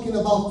 we're talking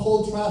about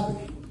cold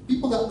traffic.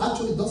 People that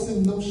actually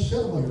doesn't know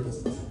shit about your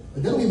business.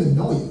 They don't even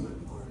know you.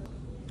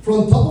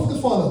 From top of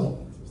the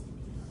funnel,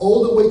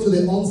 all the way to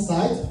the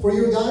on-site for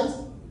your guys,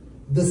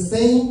 the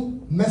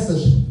same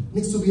message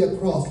needs to be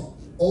across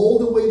all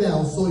the way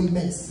down so it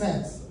makes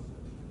sense.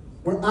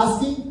 We're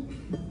asking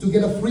to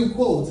get a free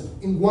quote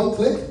in one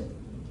click,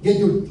 get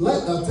your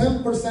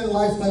 10%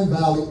 lifetime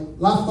value,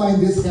 lifetime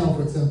discount,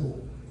 for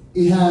example.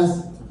 It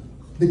has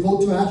the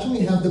call to action,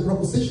 it has the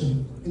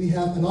proposition, and it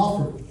has an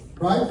offer,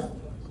 right?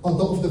 On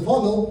top of the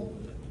funnel,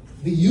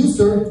 the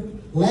user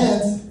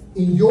lands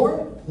in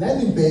your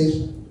landing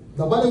page.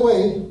 Now, by the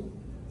way,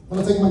 I'm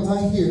gonna take my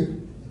time here.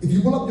 If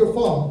you pull up your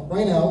phone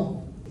right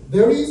now,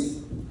 there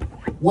is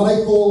what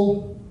I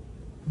call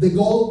the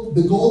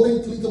golden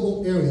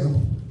clickable area,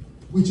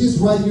 which is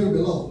right here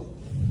below.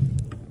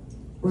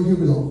 Right here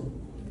below.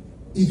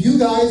 If you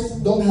guys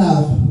don't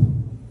have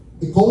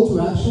a call to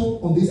action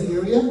on this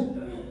area,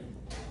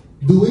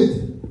 do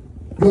it.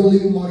 You're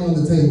leaving money on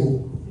the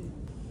table.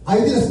 I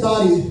did a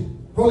study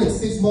probably like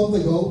 6 months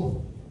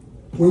ago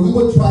where we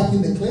were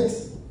tracking the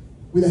clicks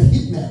with a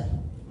heat map.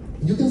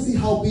 And you can see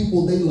how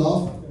people, they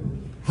love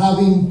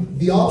having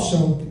the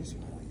option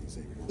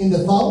in the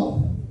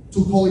thumb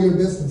to call your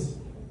business.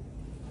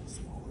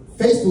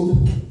 Facebook,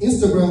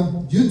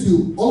 Instagram,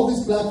 YouTube, all of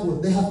these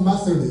platforms, they have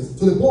mastered this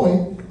to the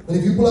point that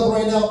if you pull up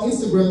right now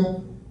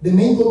Instagram, the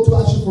main call to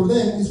action for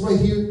them is right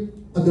here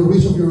at the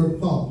reach of your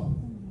thumb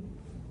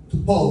to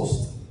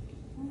post.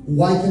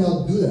 Why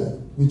cannot do that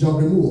with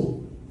job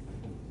removal?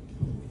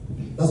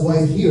 That's why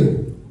it's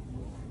here.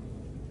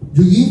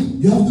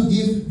 You have to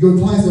give your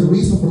clients a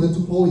reason for them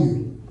to call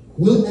you.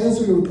 We'll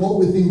answer your call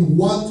within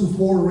 1 to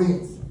 4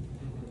 rings.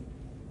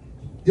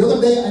 The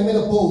other day I made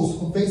a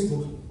post on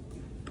Facebook.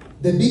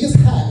 The biggest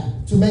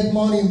hack to make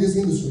money in this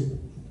industry: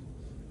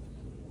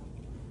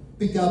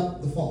 pick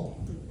up the phone.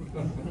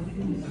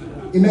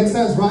 It makes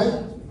sense,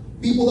 right?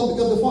 People don't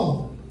pick up the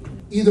phone.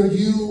 Either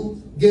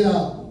you get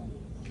a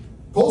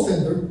call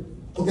center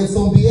or get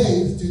some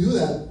VAs to do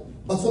that,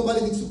 but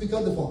somebody needs to pick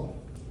up the phone.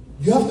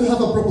 You have to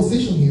have a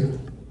proposition here.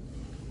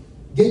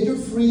 Get your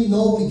free,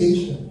 no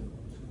obligation.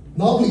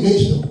 No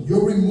obligation,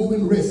 you're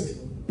removing risk.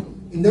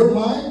 In their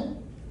mind,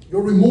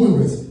 you're removing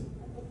risk.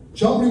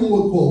 Job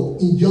removal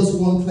quote in just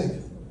 1 click.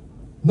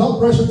 No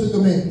pressure to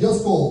commit,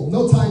 just call.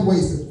 No time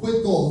wasted,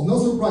 quick calls,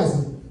 no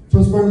surprises,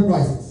 transparent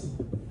prices.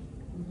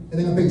 And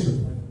then a picture.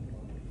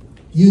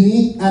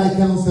 Unique ad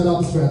account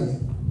setup strategy.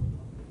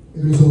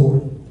 It is a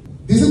word.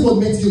 This is what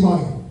makes you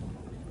money.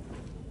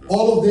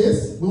 All of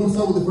this, we want to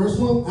start with the first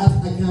one,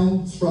 ad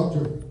account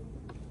structure.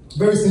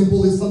 Very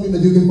simple, it's something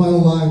that you can find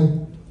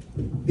online.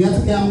 The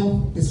ad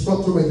account is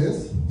structured like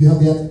this. You have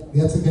the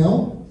ad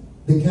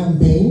account, the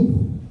campaign.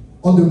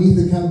 Underneath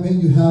the campaign,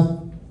 you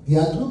have the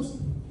ad groups.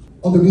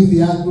 Underneath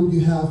the ad group, you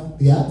have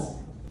the ads.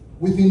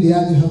 Within the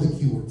ad, you have the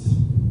keywords.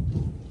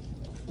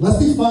 Let's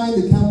define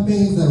the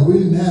campaigns that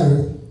really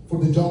matter for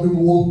the job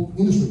removal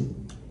industry.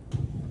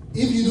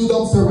 If you do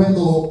dumpster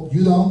rental,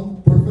 you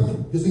don't,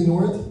 perfect, just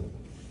ignore it.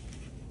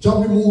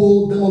 Job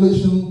removal,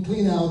 demolition,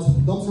 clean out,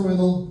 dumpster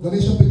rental,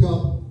 donation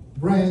pickup,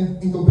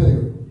 brand, and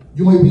competitor.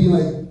 You might be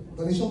like,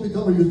 donation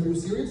pickup, are you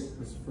serious?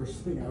 That's the first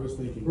thing I was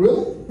thinking.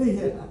 Really?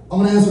 Yeah. I'm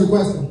gonna answer the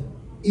question.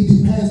 It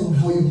depends on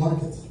how you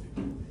market.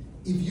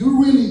 If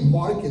you really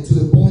market to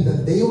the point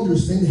that they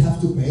understand they have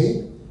to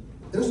pay,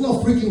 there's no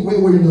freaking way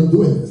where you're not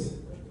doing this.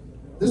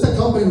 There's a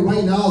company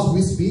right now as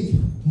we speak,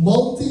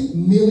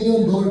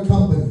 multi-million-dollar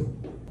company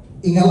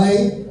in LA,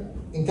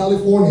 in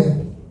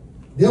California.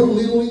 They're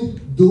literally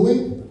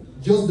doing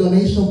just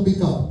donation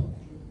pickup.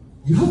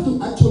 You have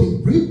to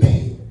actually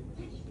prepay.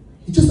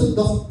 It just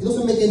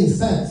doesn't make any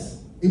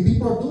sense if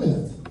people are doing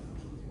it.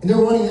 And they're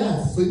running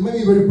ads, so it may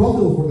be very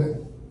profitable for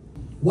them.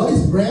 What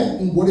is brand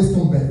and what is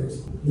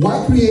competitors?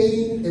 Why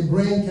creating a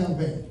brand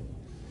campaign?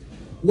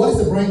 What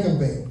is a brand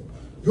campaign?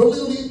 You're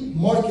literally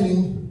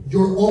marketing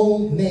your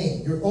own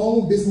name, your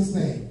own business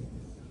name.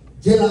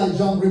 Jedi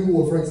Job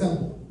Removal, for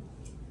example.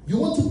 You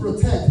want to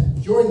protect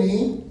your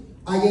name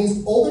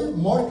against other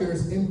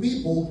marketers and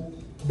people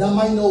that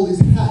might know this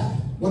hack.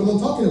 What I'm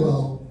talking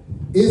about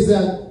is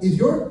that if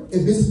you're a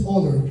business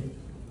owner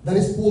that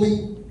is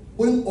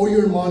putting all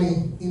your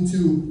money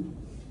into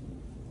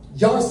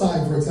yard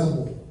sign, for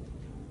example,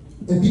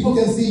 and people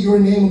can see your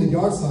name on the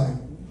yard sign,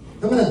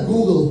 they're gonna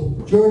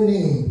Google your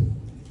name.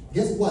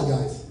 Guess what,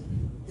 guys?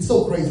 It's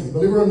so crazy.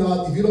 Believe it or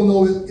not, if you don't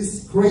know it,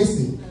 it's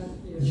crazy.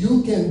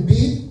 You can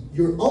beat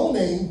your own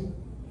name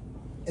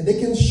and they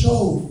can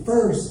show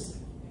first.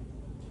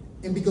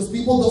 And because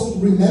people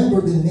don't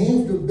remember the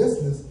name of your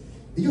business,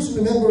 they just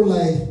remember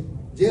like,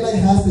 Jedi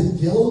has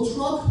a yellow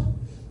truck.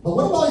 But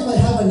what about if I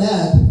have an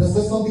ad that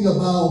says something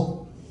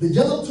about the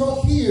yellow truck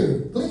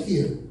here, click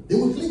here. They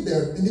will click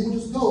there and they will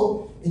just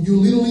go and you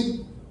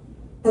literally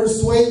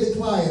persuade the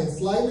client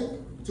slightly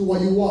to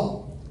what you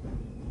want.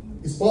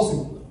 It's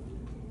possible.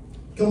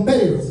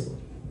 Competitors,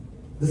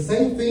 the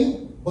same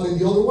thing, but in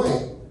the other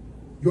way.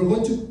 You're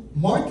going to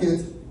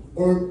market,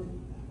 or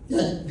you're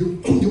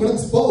going to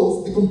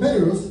expose the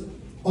competitors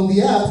on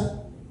the ad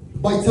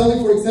by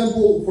telling, for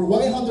example, for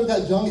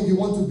 1-800-GOT-JUNK, if you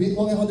want to beat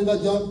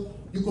 1-800-GOT-JUNK,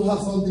 you could have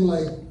something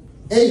like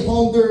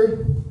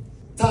 800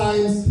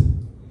 times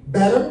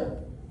better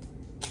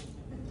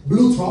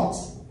blue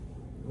trucks.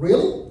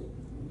 Really?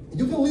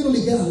 You can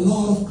literally get a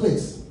lot of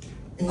clicks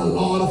and a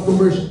lot of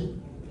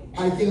conversion.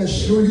 I can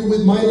assure you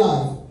with my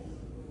life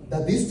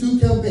that these two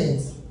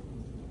campaigns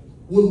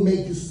will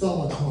make you so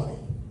much money.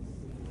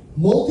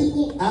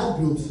 Multiple ad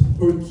groups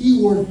per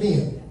keyword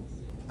theme.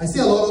 I see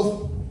a lot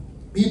of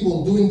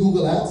people doing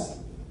Google Ads,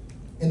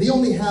 and they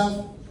only have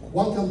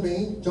one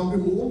campaign, junk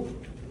removal.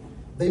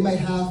 They might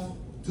have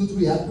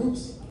 2-3 ad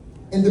groups,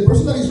 and the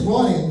person that is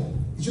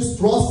running is just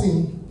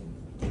trusting,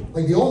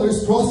 like the owner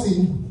is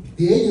trusting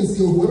the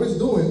agency or whoever is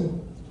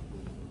doing.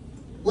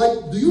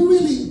 Like, do you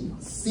really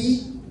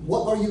see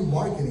what are you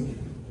marketing?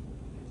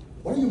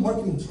 What are you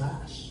marketing?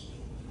 Trash.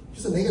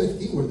 Just a negative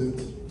keyword,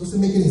 dude. Doesn't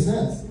make any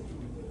sense.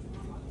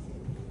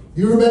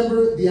 You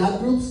remember the ad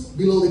groups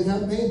below the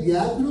campaign? The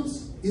ad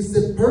groups is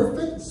the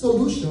perfect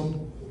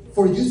solution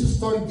for you to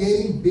start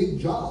getting big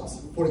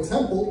jobs. For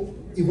example,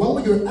 if one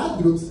of your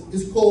ad groups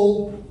is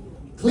called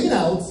Clean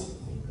Out,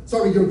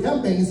 sorry, your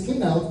campaign is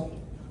Clean Out,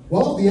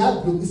 one of the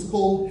ad group is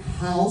called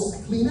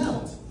House Clean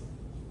Out.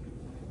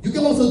 You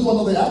can also do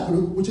another ad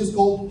group which is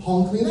called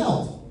Home Clean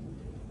Out.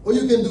 Or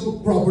you can do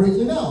Property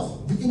Clean Out.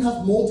 You can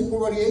have multiple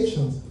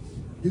variations.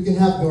 You can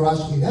have Garage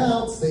Clean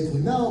Out, Safe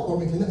Clean Out,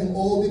 Apartment Clean Out, and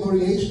all the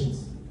variations.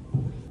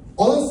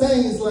 All I'm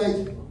saying is,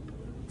 like,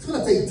 it's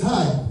gonna take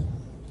time.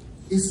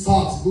 It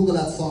sucks. Google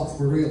Ads sucks,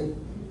 for real.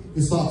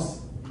 It sucks.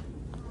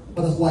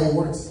 But that's why it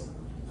works.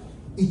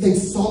 It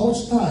takes so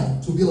much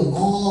time to build a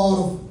lot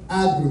of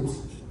ad groups.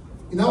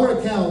 In our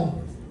account,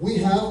 we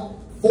have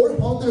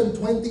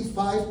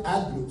 425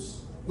 ad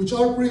groups, which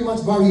are pretty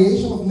much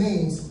variation of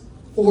names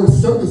for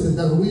services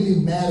that really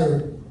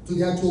matter to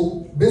the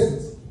actual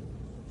business.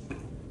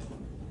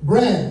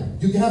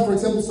 Brand, you can have, for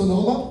example,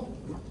 Sonoma,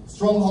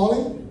 Strong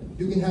Hauling.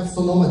 You can have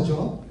Sonoma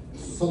Junk,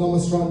 Sonoma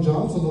Strong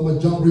Junk, Sonoma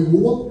Junk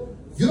Removal.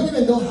 You don't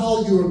even know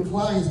how your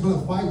client is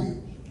gonna find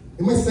you.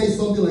 It might say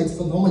something like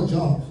Sonoma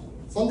Junk,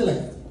 something like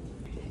that.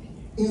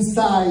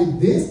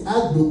 Inside this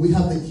ad group, we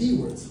have the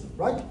keywords,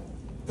 right?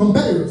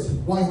 Competitors,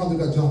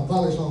 1-800-GOT-JUNK,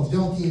 College Homes,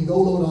 Junk King, Go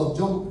Load Up,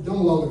 Junk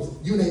Loaders,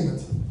 you name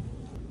it.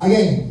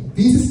 Again,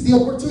 this is the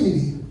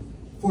opportunity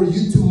for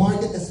you to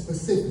market a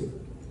specific.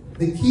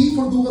 The key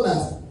for Google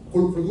Ads,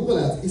 for Google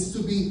Ads is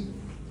to be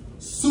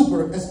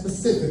super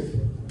specific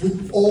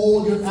with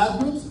all your ad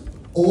groups,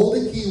 all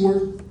the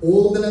keywords,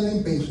 all the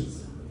landing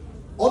pages.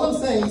 All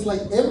I'm saying is, like,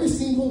 every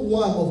single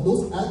one of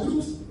those ad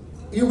groups,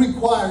 it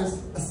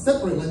requires a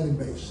separate landing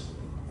page.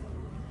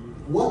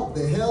 What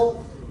the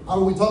hell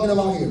are we talking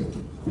about here?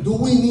 Do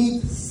we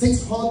need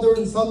 600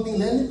 and something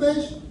landing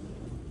page?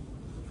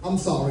 I'm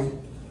sorry,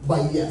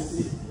 but yes.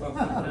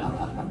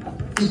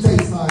 It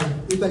takes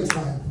time, it takes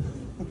time.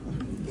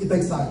 It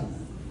takes time.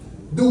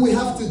 Do we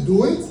have to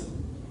do it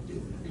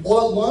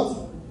all at once?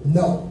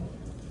 No.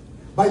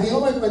 By the end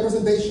of my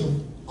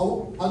presentation,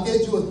 I'll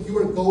get you a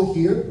QR code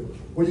here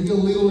where you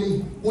can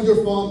literally put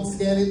your phone,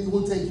 scan it, it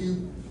will take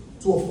you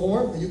to a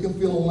form that you can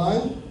fill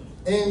online.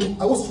 And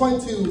I was trying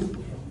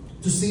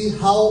to see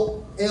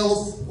how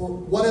else, or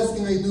what else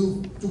can I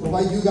do to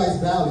provide you guys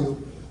value,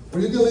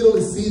 where you can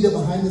literally see the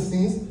behind the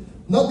scenes.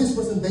 Not this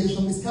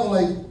presentation, it's kind of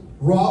like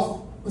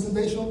rough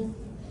presentation,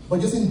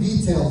 but just in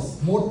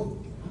details,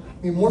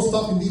 more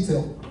stuff in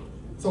detail.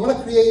 So I'm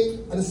gonna create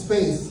a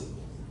space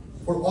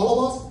for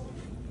all of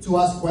us to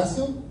ask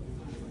questions,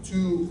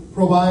 to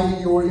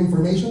provide your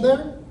information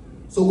there,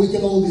 so we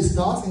can all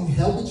discuss and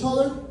help each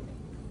other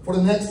for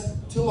the next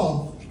 2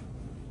 months.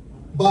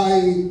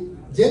 By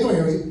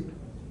January,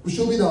 we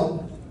should be done,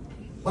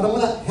 but I'm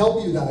gonna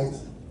help you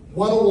guys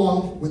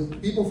one-on-one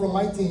with people from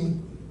my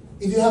team.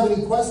 If you have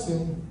any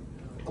question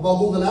about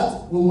Google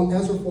Ads, we will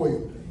answer for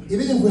you.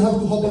 Even if we have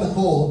to hop on a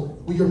call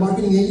with your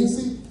marketing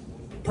agency,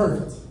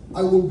 perfect.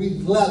 I will be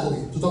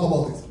gladly to talk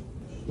about this.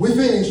 We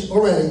finished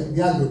already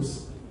the ad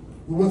groups.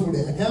 We went through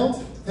the account,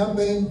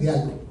 campaign, the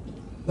ad group.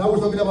 Now we're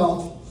talking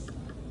about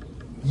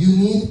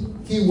unique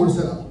keyword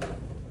setup.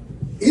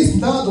 It's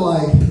not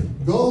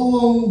like go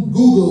on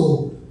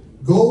Google,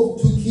 go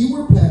to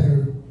Keyword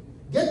Planner,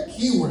 get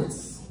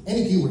keywords,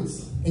 any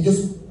keywords, and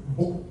just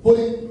put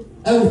in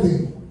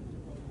everything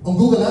on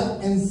Google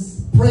Ads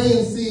and pray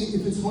and see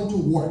if it's going to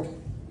work.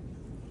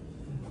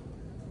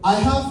 I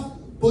have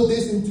put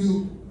this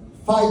into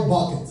 5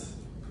 buckets.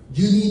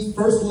 You need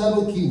first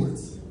level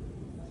keywords.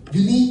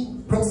 You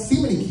need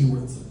proximity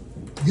keywords.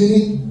 You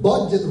need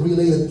budget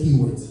related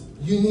keywords.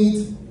 You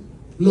need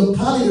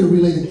locality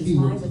related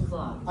keywords.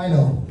 I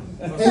know.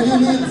 And you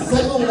need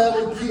second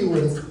level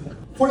keywords.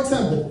 For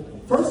example,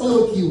 first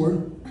level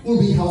keyword will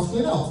be house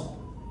clean out.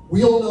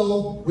 We all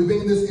know, we've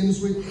been in this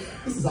industry,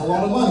 this is a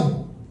lot of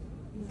money.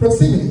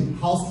 Proximity,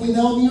 house clean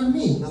out near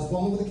me. That's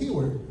one of the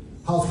keyword.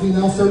 House clean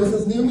out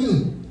services near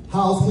me.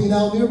 House clean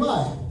out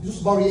nearby.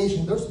 Just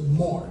variation, there's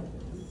more.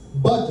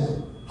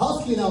 Budget,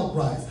 house clean out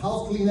price,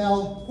 house clean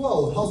out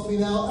quote, house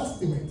clean out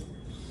estimate.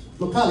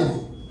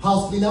 Locality,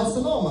 house clean out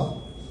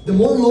Sonoma. The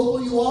more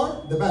local you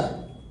are, the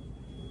better.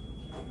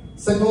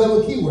 Second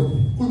level keyword,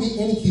 could be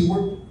any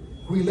keyword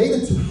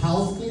related to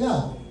house clean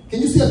out.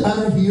 Can you see a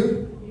banner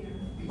here?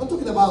 I'm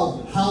talking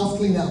about house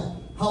clean out,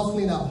 house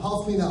clean out,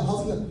 house clean out,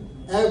 house clean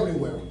out,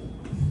 everywhere.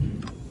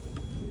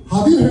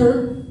 Have you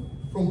heard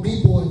from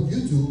people on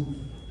YouTube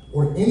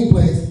or any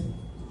place?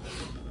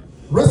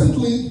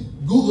 Recently,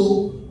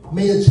 Google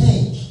made a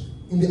change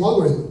in the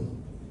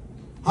algorithm.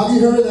 Have you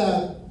heard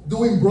that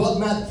doing broad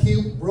match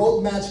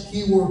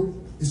keyword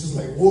is just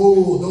like,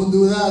 whoa, don't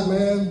do that,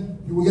 man.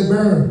 You will get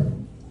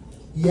burned.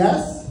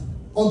 Yes,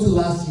 until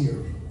last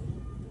year.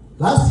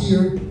 Last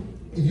year,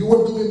 if you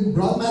were doing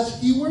broad match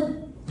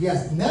keyword,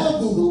 yes, now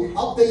Google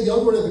update the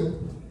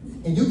algorithm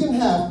and you can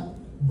have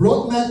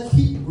broad match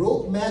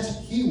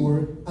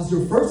keyword as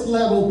your first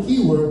level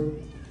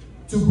keyword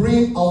to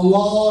bring a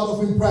lot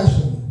of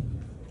impression.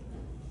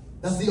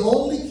 That's the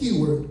only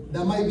keyword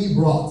that might be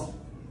broad.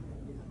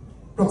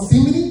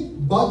 Proximity,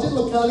 budget,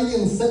 locality,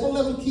 and second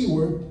level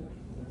keyword,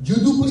 you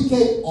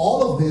duplicate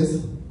all of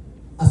this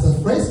as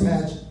a phrase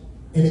match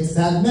and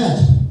exact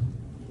match.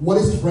 What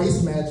is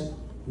phrase match?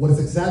 What is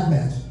exact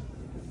match?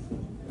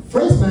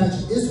 Phrase match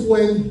is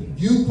when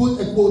you put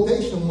a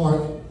quotation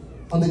mark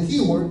on the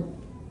keyword,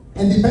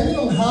 and depending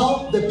on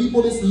how the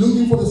people is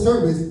looking for the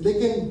service, they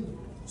can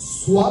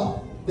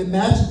swap the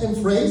match and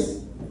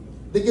phrase.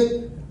 They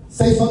can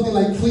say something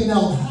like clean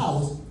out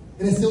house,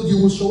 and still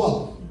you will show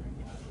up.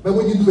 But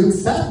when you do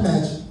exact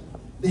match,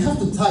 they have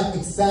to type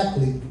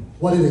exactly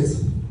what it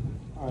is.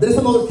 There's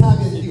another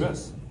caveat here.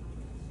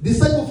 This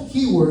type of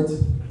keyword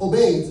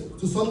obeys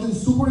to something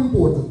super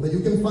important that you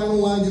can find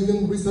online, you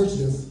can research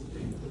this,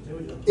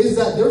 is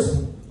that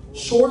there's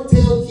short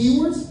tail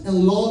keywords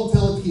and long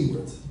tail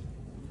keywords.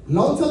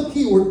 Long tail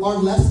keywords are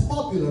less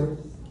popular,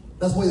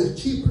 that's why they're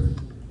cheaper.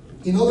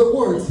 In other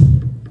words,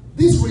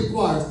 this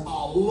requires a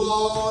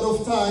lot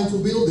of time to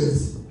build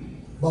this,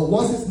 but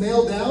once it's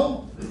nailed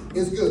down,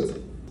 it's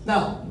good.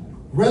 Now,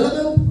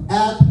 relevant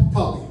ad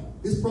copy.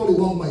 This is probably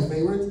one of my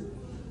favorites.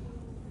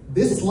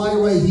 This slide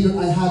right here,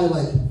 I had it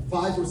like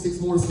 5 or 6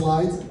 more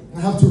slides.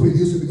 I have to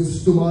reduce it because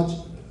it's too much.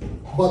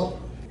 But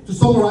to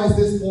summarize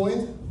this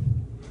point,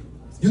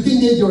 you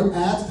can get your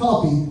ad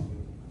copy,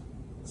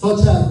 such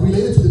as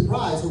related to the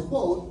price or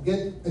quote,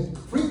 get a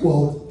free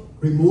quote,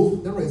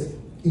 remove the risk.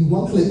 In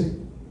one click,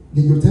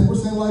 get your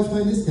 10%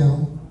 lifetime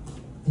discount,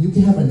 and you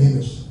can have an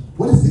image.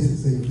 What is this,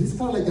 Xavier? This is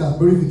kind of like a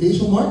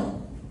verification mark?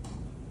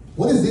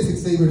 What is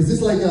this, Xavier? Is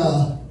this like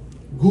a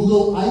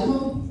Google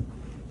icon?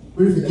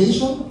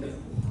 Verification?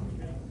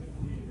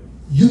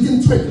 You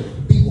can trick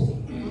people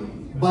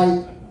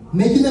by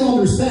making them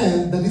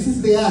understand that this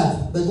is the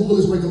ad that Google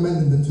is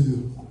recommending them to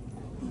do.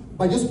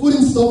 By just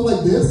putting stuff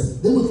like this,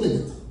 they will click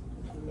it.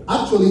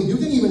 Actually, you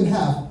can even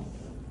have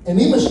an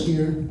image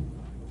here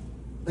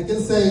that can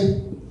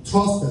say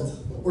trusted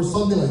or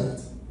something like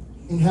that,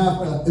 and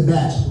have a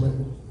badge right,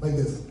 like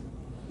this.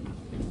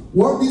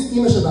 What is this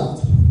image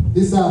about?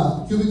 This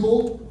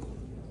cubicle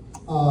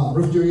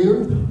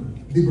refrigerator,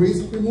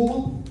 debris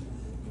removal.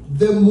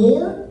 The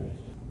more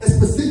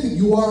specific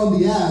you are on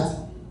the ad,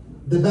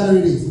 the better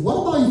it is.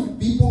 What about if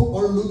people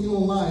are looking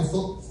online,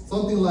 so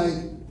something like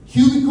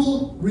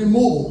cubicle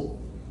removal,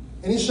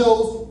 and it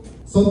shows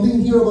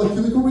something here about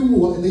cubicle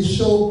removal, and they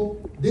show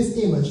this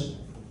image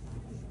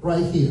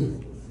right here.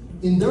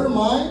 In their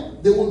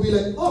mind, they will be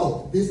like,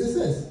 oh, this is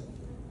it.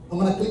 I'm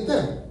gonna click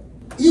there.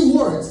 It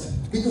works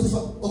because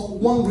of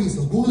one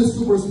reason. Google is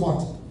super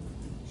smart.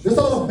 There's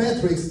a lot of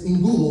metrics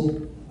in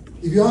Google.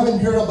 If you haven't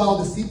heard about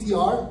the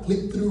CTR,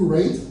 click-through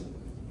rate,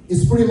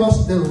 it's pretty much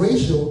the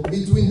ratio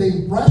between the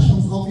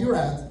impressions of your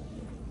ad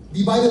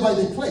divided by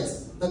the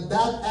clicks that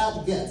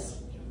ad gets.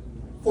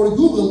 For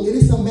Google, it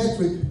is a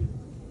metric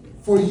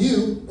for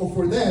you or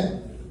for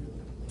them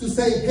to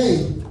say,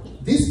 hey,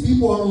 these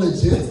people are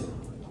legit.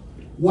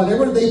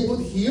 Whatever they put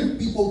here,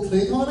 people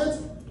click on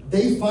it,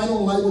 they find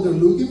online what they're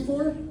looking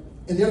for,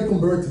 and they're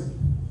converted.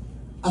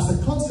 As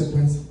a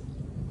consequence,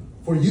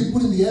 for you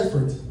putting the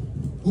effort,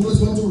 Google is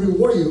going to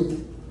reward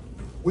you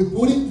with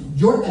putting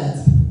your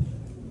ad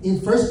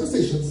in first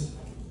positions,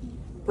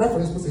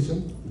 preference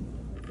position,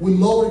 with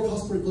lower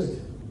cost per click.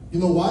 You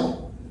know why?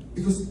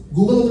 Because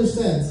Google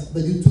understands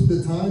that you took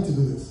the time to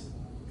do this.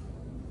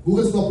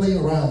 Google's not playing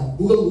around.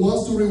 Google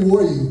wants to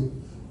reward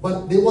you,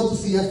 but they want to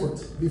see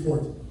effort before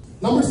it.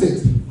 Number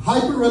 6,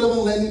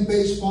 hyper-relevant landing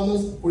page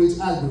funnels for each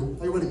ad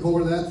group. I already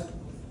covered that.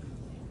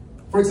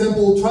 For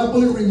example,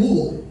 trampoline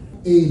removal.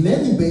 A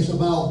landing page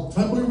about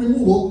trampoline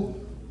removal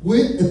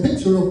with a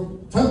picture of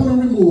trampoline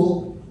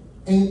removal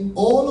and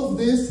all of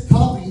this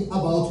copy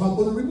about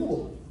trampoline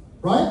removal,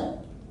 right?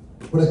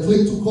 With a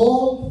click to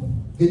call,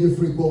 get your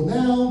free quote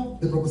now,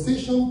 the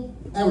proposition,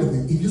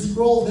 everything. If you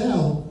scroll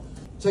down,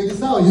 check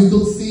this out, you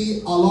will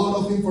see a lot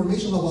of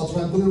information about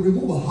trampoline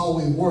removal, how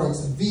it works,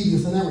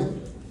 videos and everything.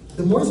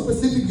 The more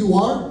specific you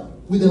are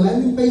with the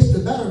landing page, the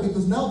better,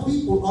 because now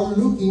people are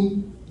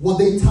looking what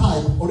they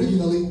type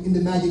originally in the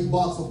magic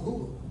box of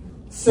Google.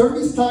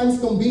 Service times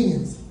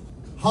convenience.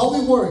 How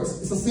it works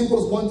is as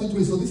simple as 1, 2,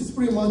 3. So this is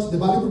pretty much the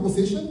value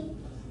proposition.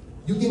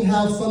 You can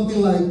have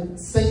something like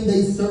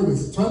same-day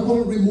service,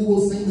 trampoline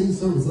removal same-day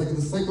service, like in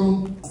the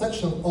second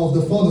section of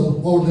the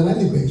funnel or the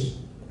landing page.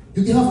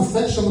 You can have a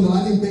section on the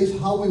landing page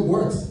how it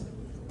works.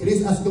 It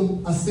is as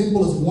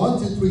simple as 1,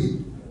 2,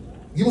 3.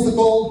 Give us a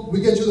call, we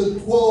get you the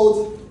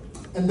quote,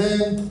 and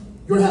then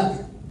you're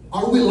happy.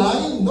 Are we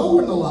lying? No,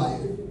 we're not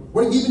lying.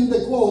 We're giving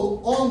the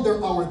quote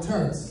under our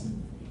terms.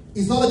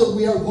 It's not that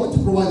we are going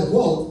to provide a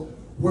quote.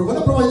 We're going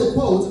to provide a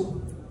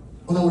quote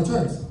on our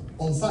terms,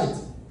 on site.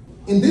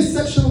 In this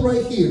section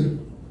right here,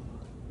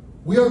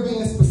 we are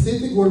being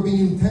specific, we're being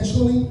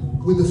intentionally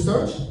with the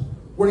search.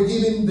 We're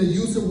giving the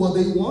user what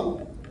they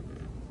want.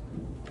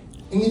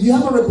 And if you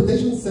have a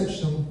reputation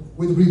section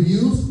with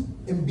reviews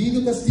and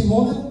video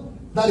testimonial,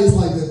 that is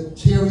like the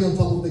cherry on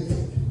top of the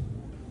cake.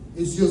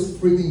 It's just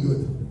freaking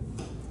good.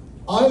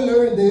 I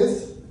learned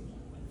this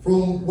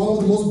from one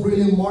of the most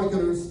brilliant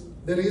marketers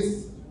there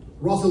is,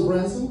 Russell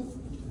Branson.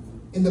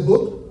 In the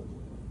book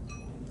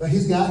that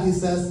he's got, he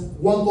says,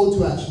 one call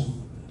to action.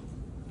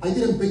 I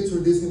didn't picture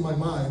this in my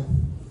mind.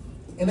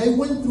 And I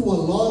went through a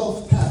lot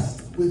of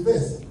tests with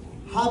this.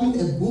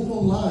 Having a book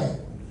online,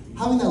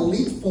 having a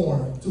lead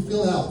form to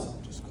fill out,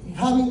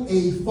 having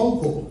a phone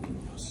call.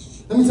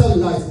 Let me tell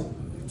you guys,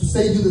 to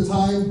save you the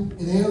time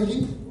and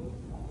energy,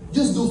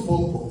 just do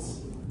phone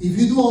calls. If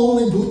you do an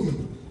online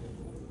booking,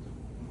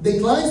 the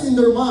clients in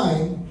their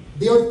mind,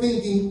 they are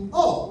thinking,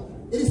 oh,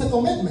 it is a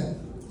commitment.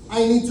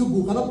 I need to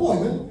book an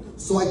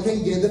appointment so I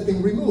can get the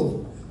thing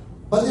removed.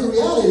 But the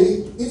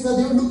reality is that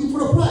they're looking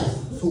for a price.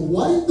 So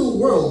why in the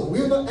world,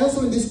 we're not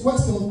answering this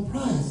question of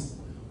price.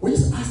 We're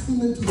just asking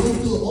them to go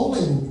to the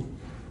online booking.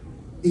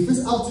 If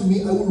it's up to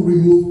me, I will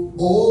remove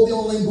all the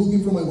online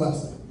booking from my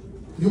website.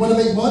 You want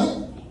to make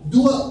money?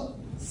 Do a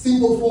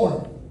simple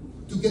form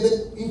to get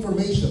the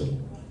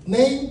information.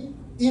 Name,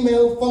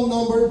 email, phone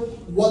number,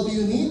 what do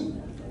you need?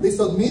 They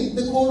submit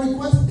the call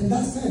request, and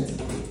that's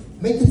it.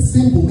 Make it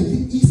simple, make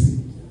it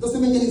easy.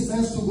 Doesn't make any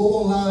sense to go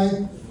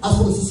online, ask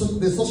for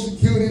the social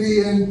security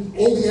and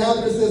all the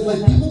addresses.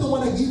 Like, people don't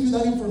want to give you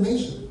that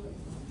information.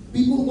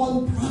 People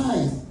want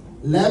price.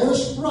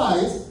 Leverage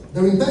price,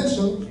 their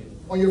intention,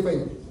 on your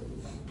favor.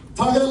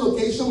 Targeted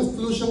location,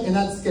 exclusion, and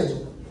ad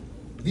schedule.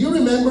 Do you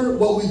remember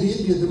what we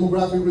did in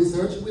demographic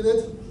research with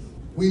it?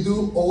 We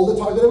do all the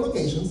targeted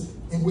locations,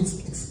 and we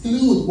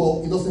exclude,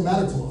 well, it doesn't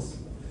matter to us.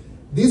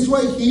 This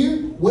right here,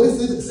 what is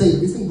it?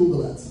 Xavier, it's in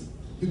Google Ads.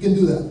 You can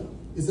do that.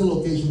 It's a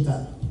location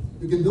tab.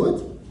 You can do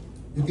it.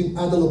 You can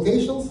add the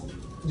locations,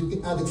 you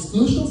can add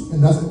exclusions,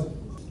 and that's it.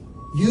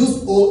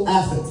 Use all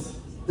assets.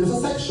 There's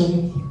a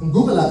section in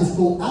Google Ads, it's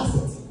called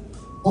assets.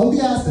 On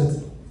the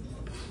assets,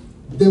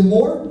 the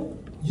more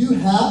you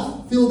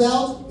have filled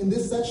out in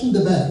this section,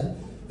 the better.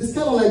 It's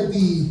kind of like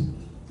the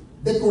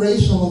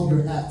decoration of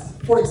your ads.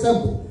 For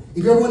example,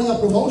 if you're running a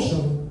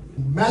promotion,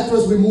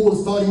 mattress removal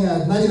starting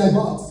at 99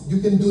 bucks, you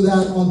can do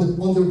that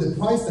under the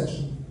price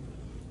section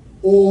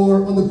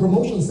or on the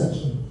promotion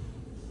section.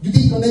 You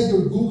can connect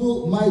your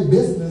Google My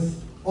Business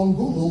on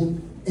Google,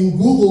 and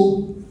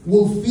Google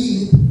will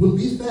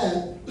be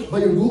fed by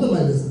your Google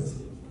My Business.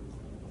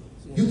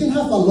 You can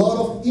have a lot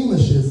of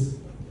images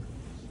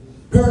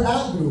per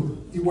ad group.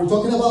 If we're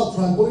talking about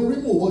trampoline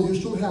removal, you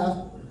should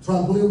have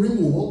trampoline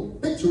removal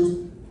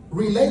pictures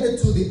related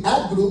to the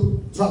ad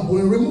group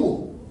trampoline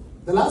removal.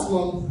 The last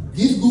one,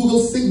 give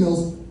Google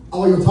signals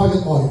about your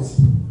target audience.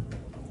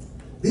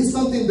 This is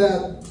something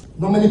that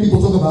not many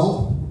people talk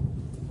about,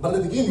 but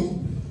at the beginning,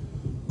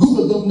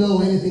 Google don't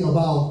know anything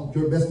about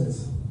your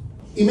business.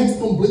 It makes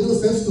complete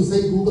sense to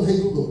say, Google, hey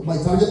Google, my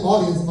target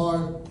audience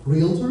are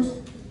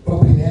realtors,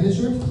 property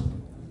managers,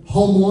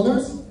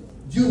 homeowners,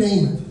 you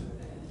name it.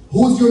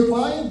 Who's your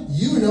client?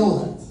 You know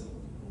that.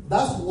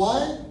 That's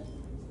why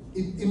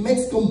it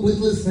makes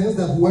completely sense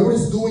that whoever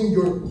is doing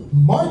your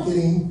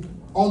marketing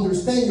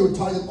understand your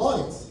target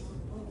audience.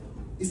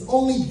 It's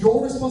only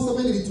your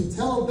responsibility to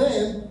tell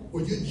them,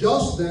 or you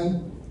judge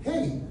them,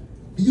 hey,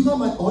 do you have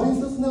my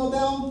audiences nailed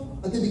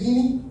down at the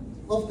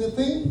beginning of the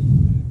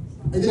thing?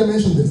 I didn't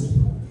mention this.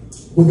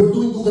 When you're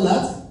doing Google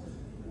Ads,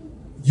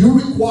 you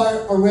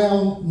require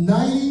around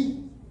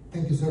 90,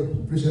 thank you sir,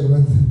 appreciate it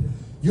man.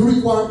 You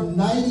require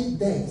 90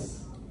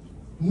 days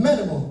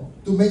minimum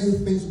to make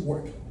these things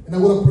work. And I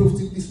will prove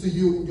this to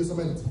you in just a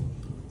minute.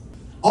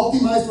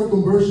 Optimize for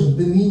conversion,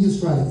 the ninja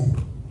strategy.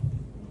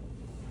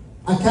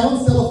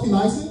 Account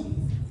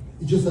self-optimizing,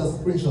 it's just a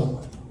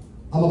screenshot.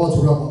 I'm about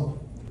to wrap up.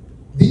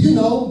 Did you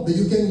know that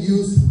you can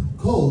use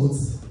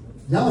codes,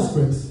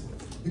 JavaScript,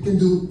 you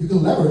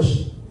can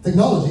leverage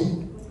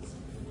technology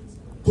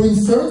to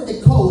insert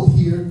a code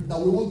here that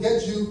we will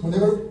get you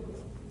whenever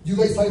you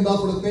guys sign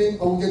up for the thing,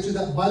 I will get you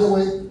that. By the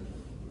way,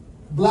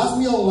 blast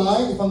me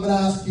online if I'm gonna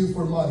ask you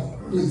for money,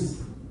 please.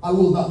 I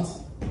will not.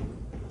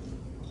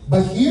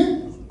 But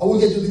here, I will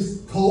get you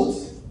these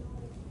codes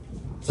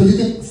so you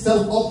can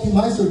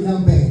self-optimize your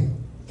campaign.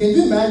 Can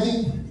you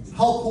imagine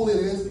how cool it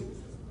is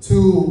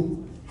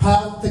to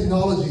have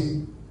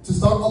technology to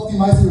start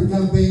optimizing your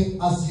campaign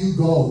as you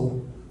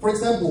go. For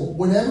example,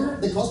 whenever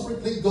the cost per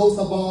click goes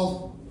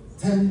above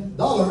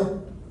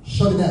 $10,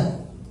 shut it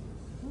down.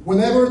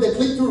 Whenever the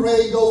click-through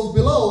rate goes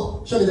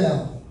below, shut it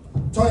down.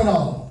 Turn it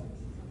on.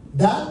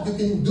 That you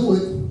can do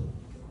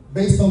it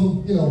based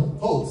on,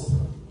 codes.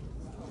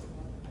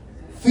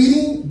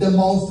 Feeding the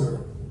monster.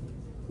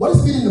 What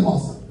is feeding the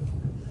monster?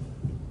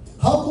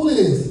 How cool it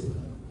is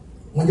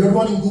when you're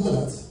running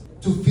Google Ads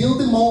to feed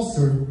the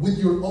monster with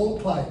your own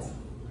client,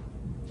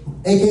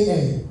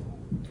 AKA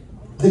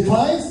the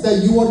clients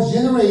that you are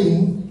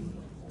generating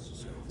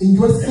and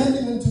you're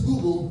sending them to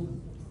Google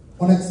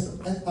on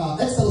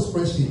Excel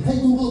spreadsheet. Hey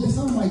Google, these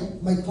are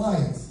my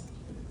clients.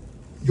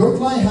 Your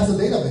client has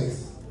a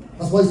database.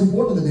 That's why it's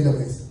important, the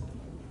database.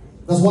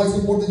 That's why it's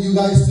important you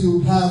guys to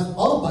have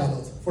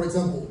autopilot, for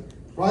example,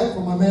 right?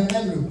 From my man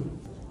Andrew.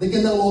 They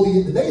can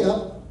download the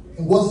data,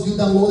 and once you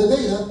download the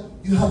data,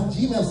 you have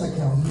Gmail's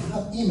account, you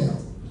have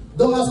emails.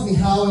 Don't ask me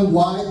how and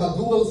why, but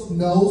Google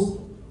knows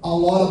a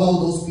lot about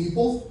those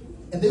people,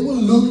 and they will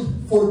look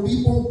for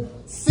people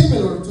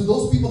similar to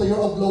those people that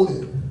you're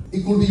uploading.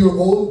 It could be your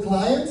own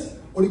client,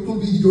 or it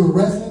could be your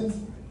resident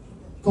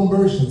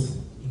conversions.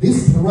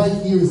 This right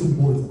here is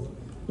important.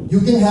 You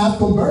can have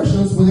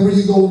conversions whenever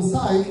you go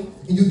inside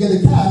and you get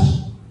the cash.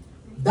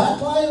 That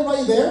client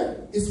right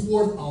there is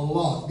worth a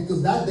lot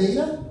because that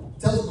data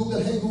tells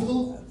Google, hey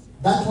Google,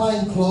 that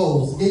client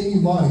closed, gave me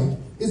money,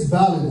 it's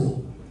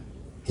valuable.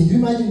 Can you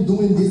imagine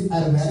doing this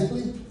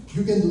automatically?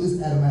 You can do this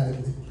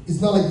automatically. It's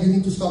not like you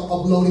need to start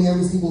uploading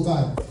every single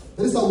time.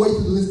 There is a way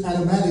to do this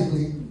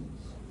automatically,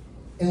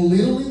 and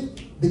literally,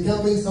 the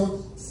campaigns are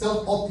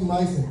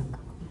self-optimizing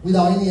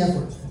without any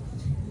effort.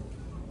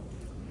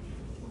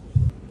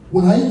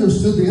 When I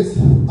understood this,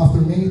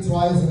 after many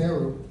trials and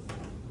errors,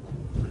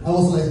 I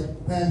was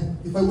like, man,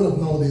 if I would have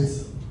known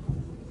this,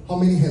 how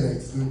many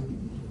headaches, dude?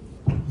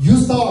 You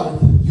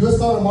start a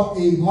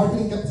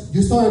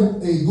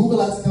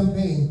Google Ads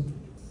campaign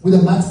with a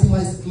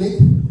maximized click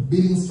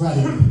bidding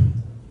strategy.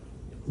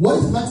 What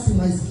is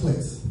maximized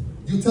clicks?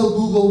 You tell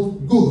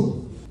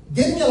Google,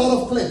 get me a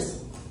lot of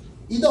clicks.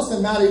 It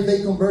doesn't matter if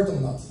they convert or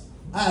not.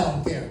 I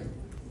don't care.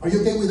 Are you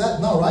okay with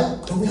that? No, right?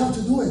 But we have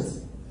to do it.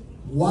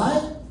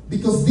 Why?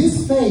 Because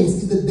this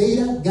phase is the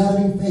data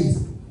gathering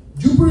phase.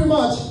 You pretty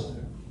much,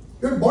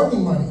 you're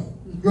burning money.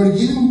 You're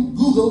giving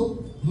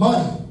Google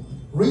money,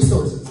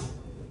 resources,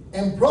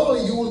 and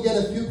probably you will get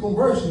a few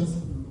conversions,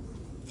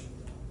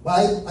 but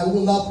I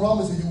will not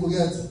promise you will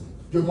get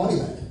your money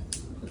back.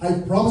 I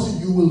promise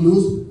you will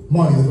lose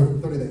money in the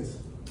first 30 days.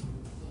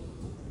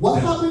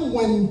 What happens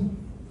when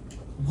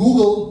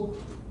Google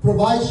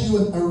provides you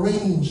a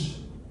range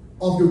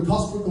of your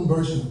cost per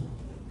conversion?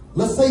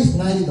 Let's say it's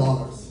 $90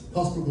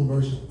 cost per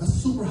conversion. That's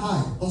super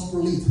high, cost per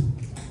lead.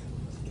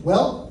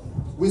 Well,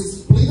 we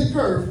split the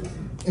curve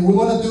and we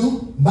want to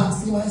do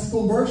maximize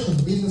conversion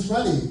business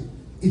strategy.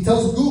 It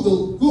tells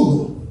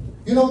Google,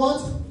 you know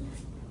what?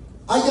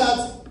 I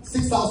got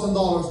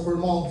 $6,000 per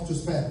month to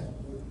spend.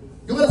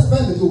 You're going to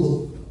spend it,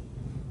 Google.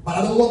 But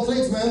I don't want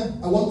clicks, man.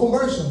 I want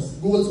conversions.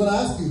 Google's going to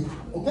ask you,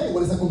 okay,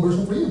 what is a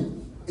conversion for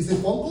you? Is it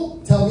phone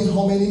call? Tell me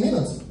how many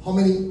minutes, how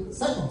many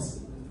seconds.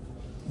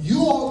 You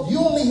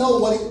only know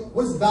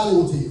what is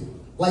valuable to you.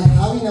 Like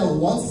having a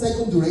 1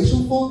 second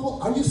duration phone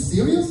call? Are you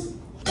serious?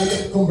 Like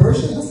a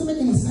conversion? It doesn't make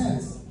any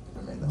sense.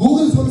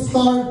 Google is going to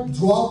start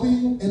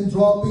dropping and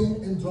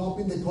dropping and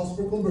dropping the cost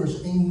per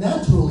conversion. And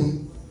naturally,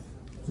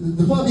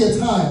 there's going to be a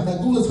time that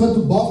Google is going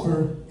to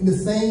buffer in the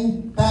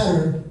same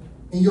pattern,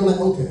 and you're like,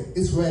 okay,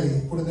 it's ready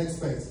for the next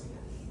phase.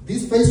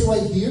 This phase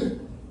right here,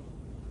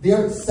 they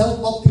are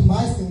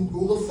self-optimizing,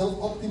 Google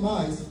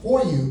self-optimize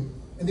for you,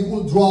 and they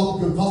will drop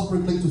your cost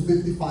per click to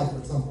 55, for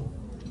example.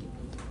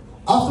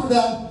 After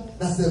that,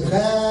 that's the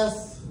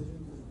best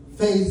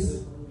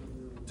phase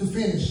to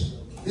finish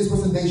this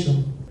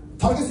presentation.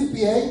 Target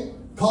CPA,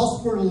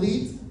 cost per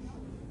lead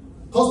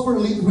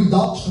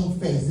reduction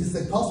phase. This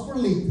is a cost per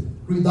lead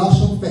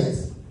reduction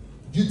phase.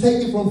 You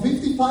take it from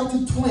 55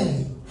 to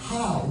 20.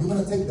 How? You're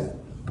going to take that?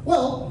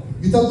 Well,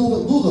 you tell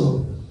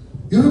Google.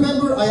 You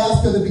remember I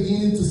asked you at the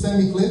beginning to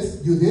send me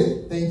clicks? You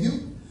did. Thank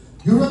you.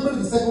 You remember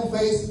the second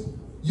phase?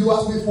 You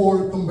asked me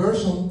for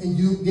conversion and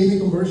you gave me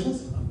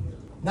conversions?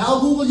 Now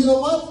Google, you know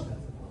what?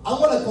 I'm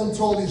going to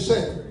control this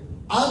shit.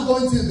 I'm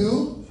going to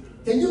do,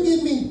 can you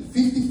give me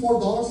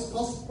 $54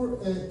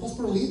 cost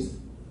per lead?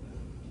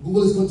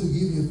 Google is going to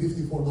give you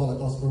 $54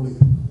 cost per lead.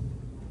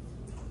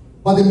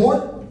 But the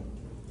more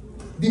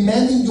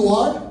demanding you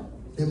are,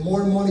 the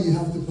more money you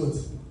have to put.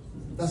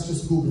 That's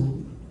just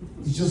Google.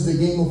 It's just the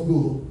game of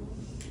Google.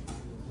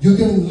 You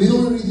can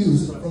literally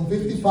reduce from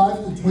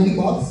 55 to 20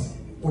 bucks,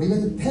 or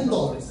even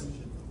 $10,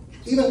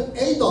 even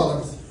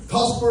 $8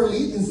 cost per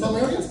lead in some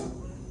areas,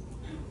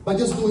 by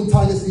just doing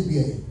target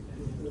CPA.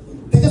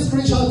 Take a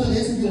screenshot of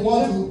this if you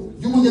want to.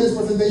 You will get this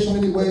presentation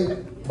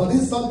anyway, but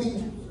this is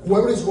something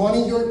whoever is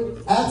running your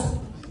ads,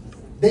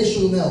 they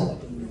should know.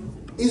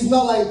 It's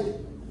not like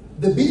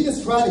the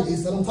business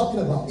strategies that I'm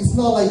talking about. It's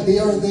not like they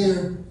are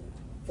there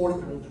for a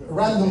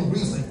random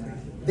reason.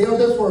 They are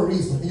there for a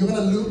reason. And you're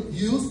gonna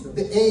use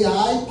the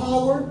AI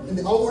power and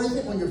the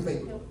algorithm on your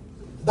page.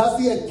 That's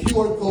the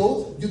QR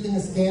code. You can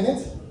scan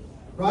it,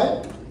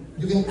 right?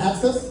 You can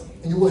access,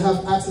 and you will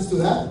have access to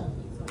that.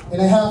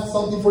 And I have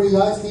something for you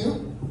guys here.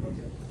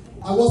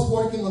 I was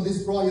working on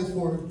this project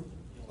for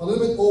a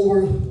little bit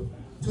over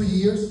 2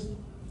 years,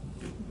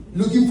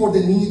 looking for the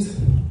need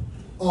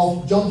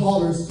of job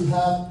holders to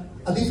have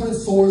a different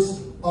source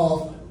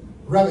of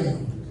revenue.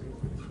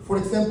 For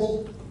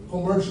example,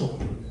 commercial.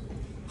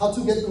 How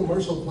to get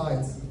commercial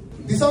clients.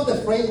 These are the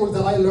frameworks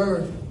that I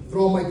learned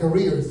throughout my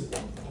careers,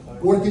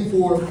 working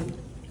for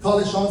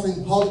college shops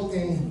and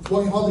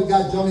 100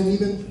 guys job, and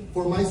even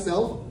for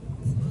myself.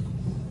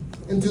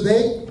 And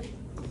today,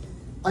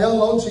 I am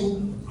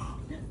launching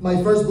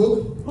my first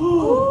book,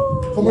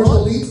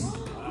 Commercial Leads.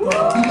 You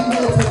can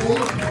get it today.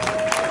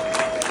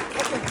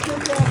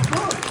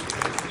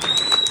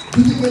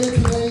 You can get it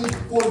today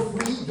for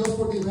free, just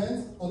for the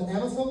event on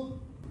Amazon.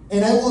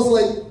 And I was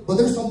like, but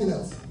there's something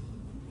else.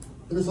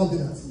 There's something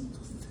else.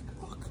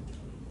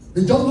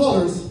 The job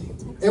holders,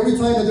 every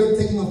time that they're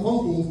taking a phone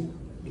call,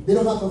 they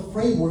don't have a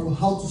framework on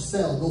how to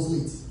sell those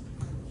leads.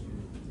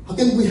 How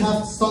can we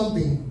have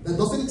something that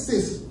doesn't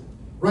exist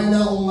right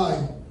now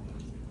online,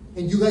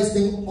 and you guys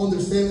can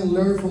understand and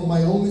learn from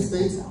my own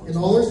mistakes and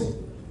others?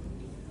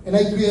 And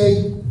I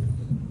create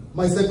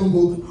my second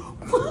book,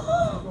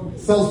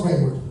 Sales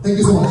Framework. Thank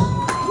you so much.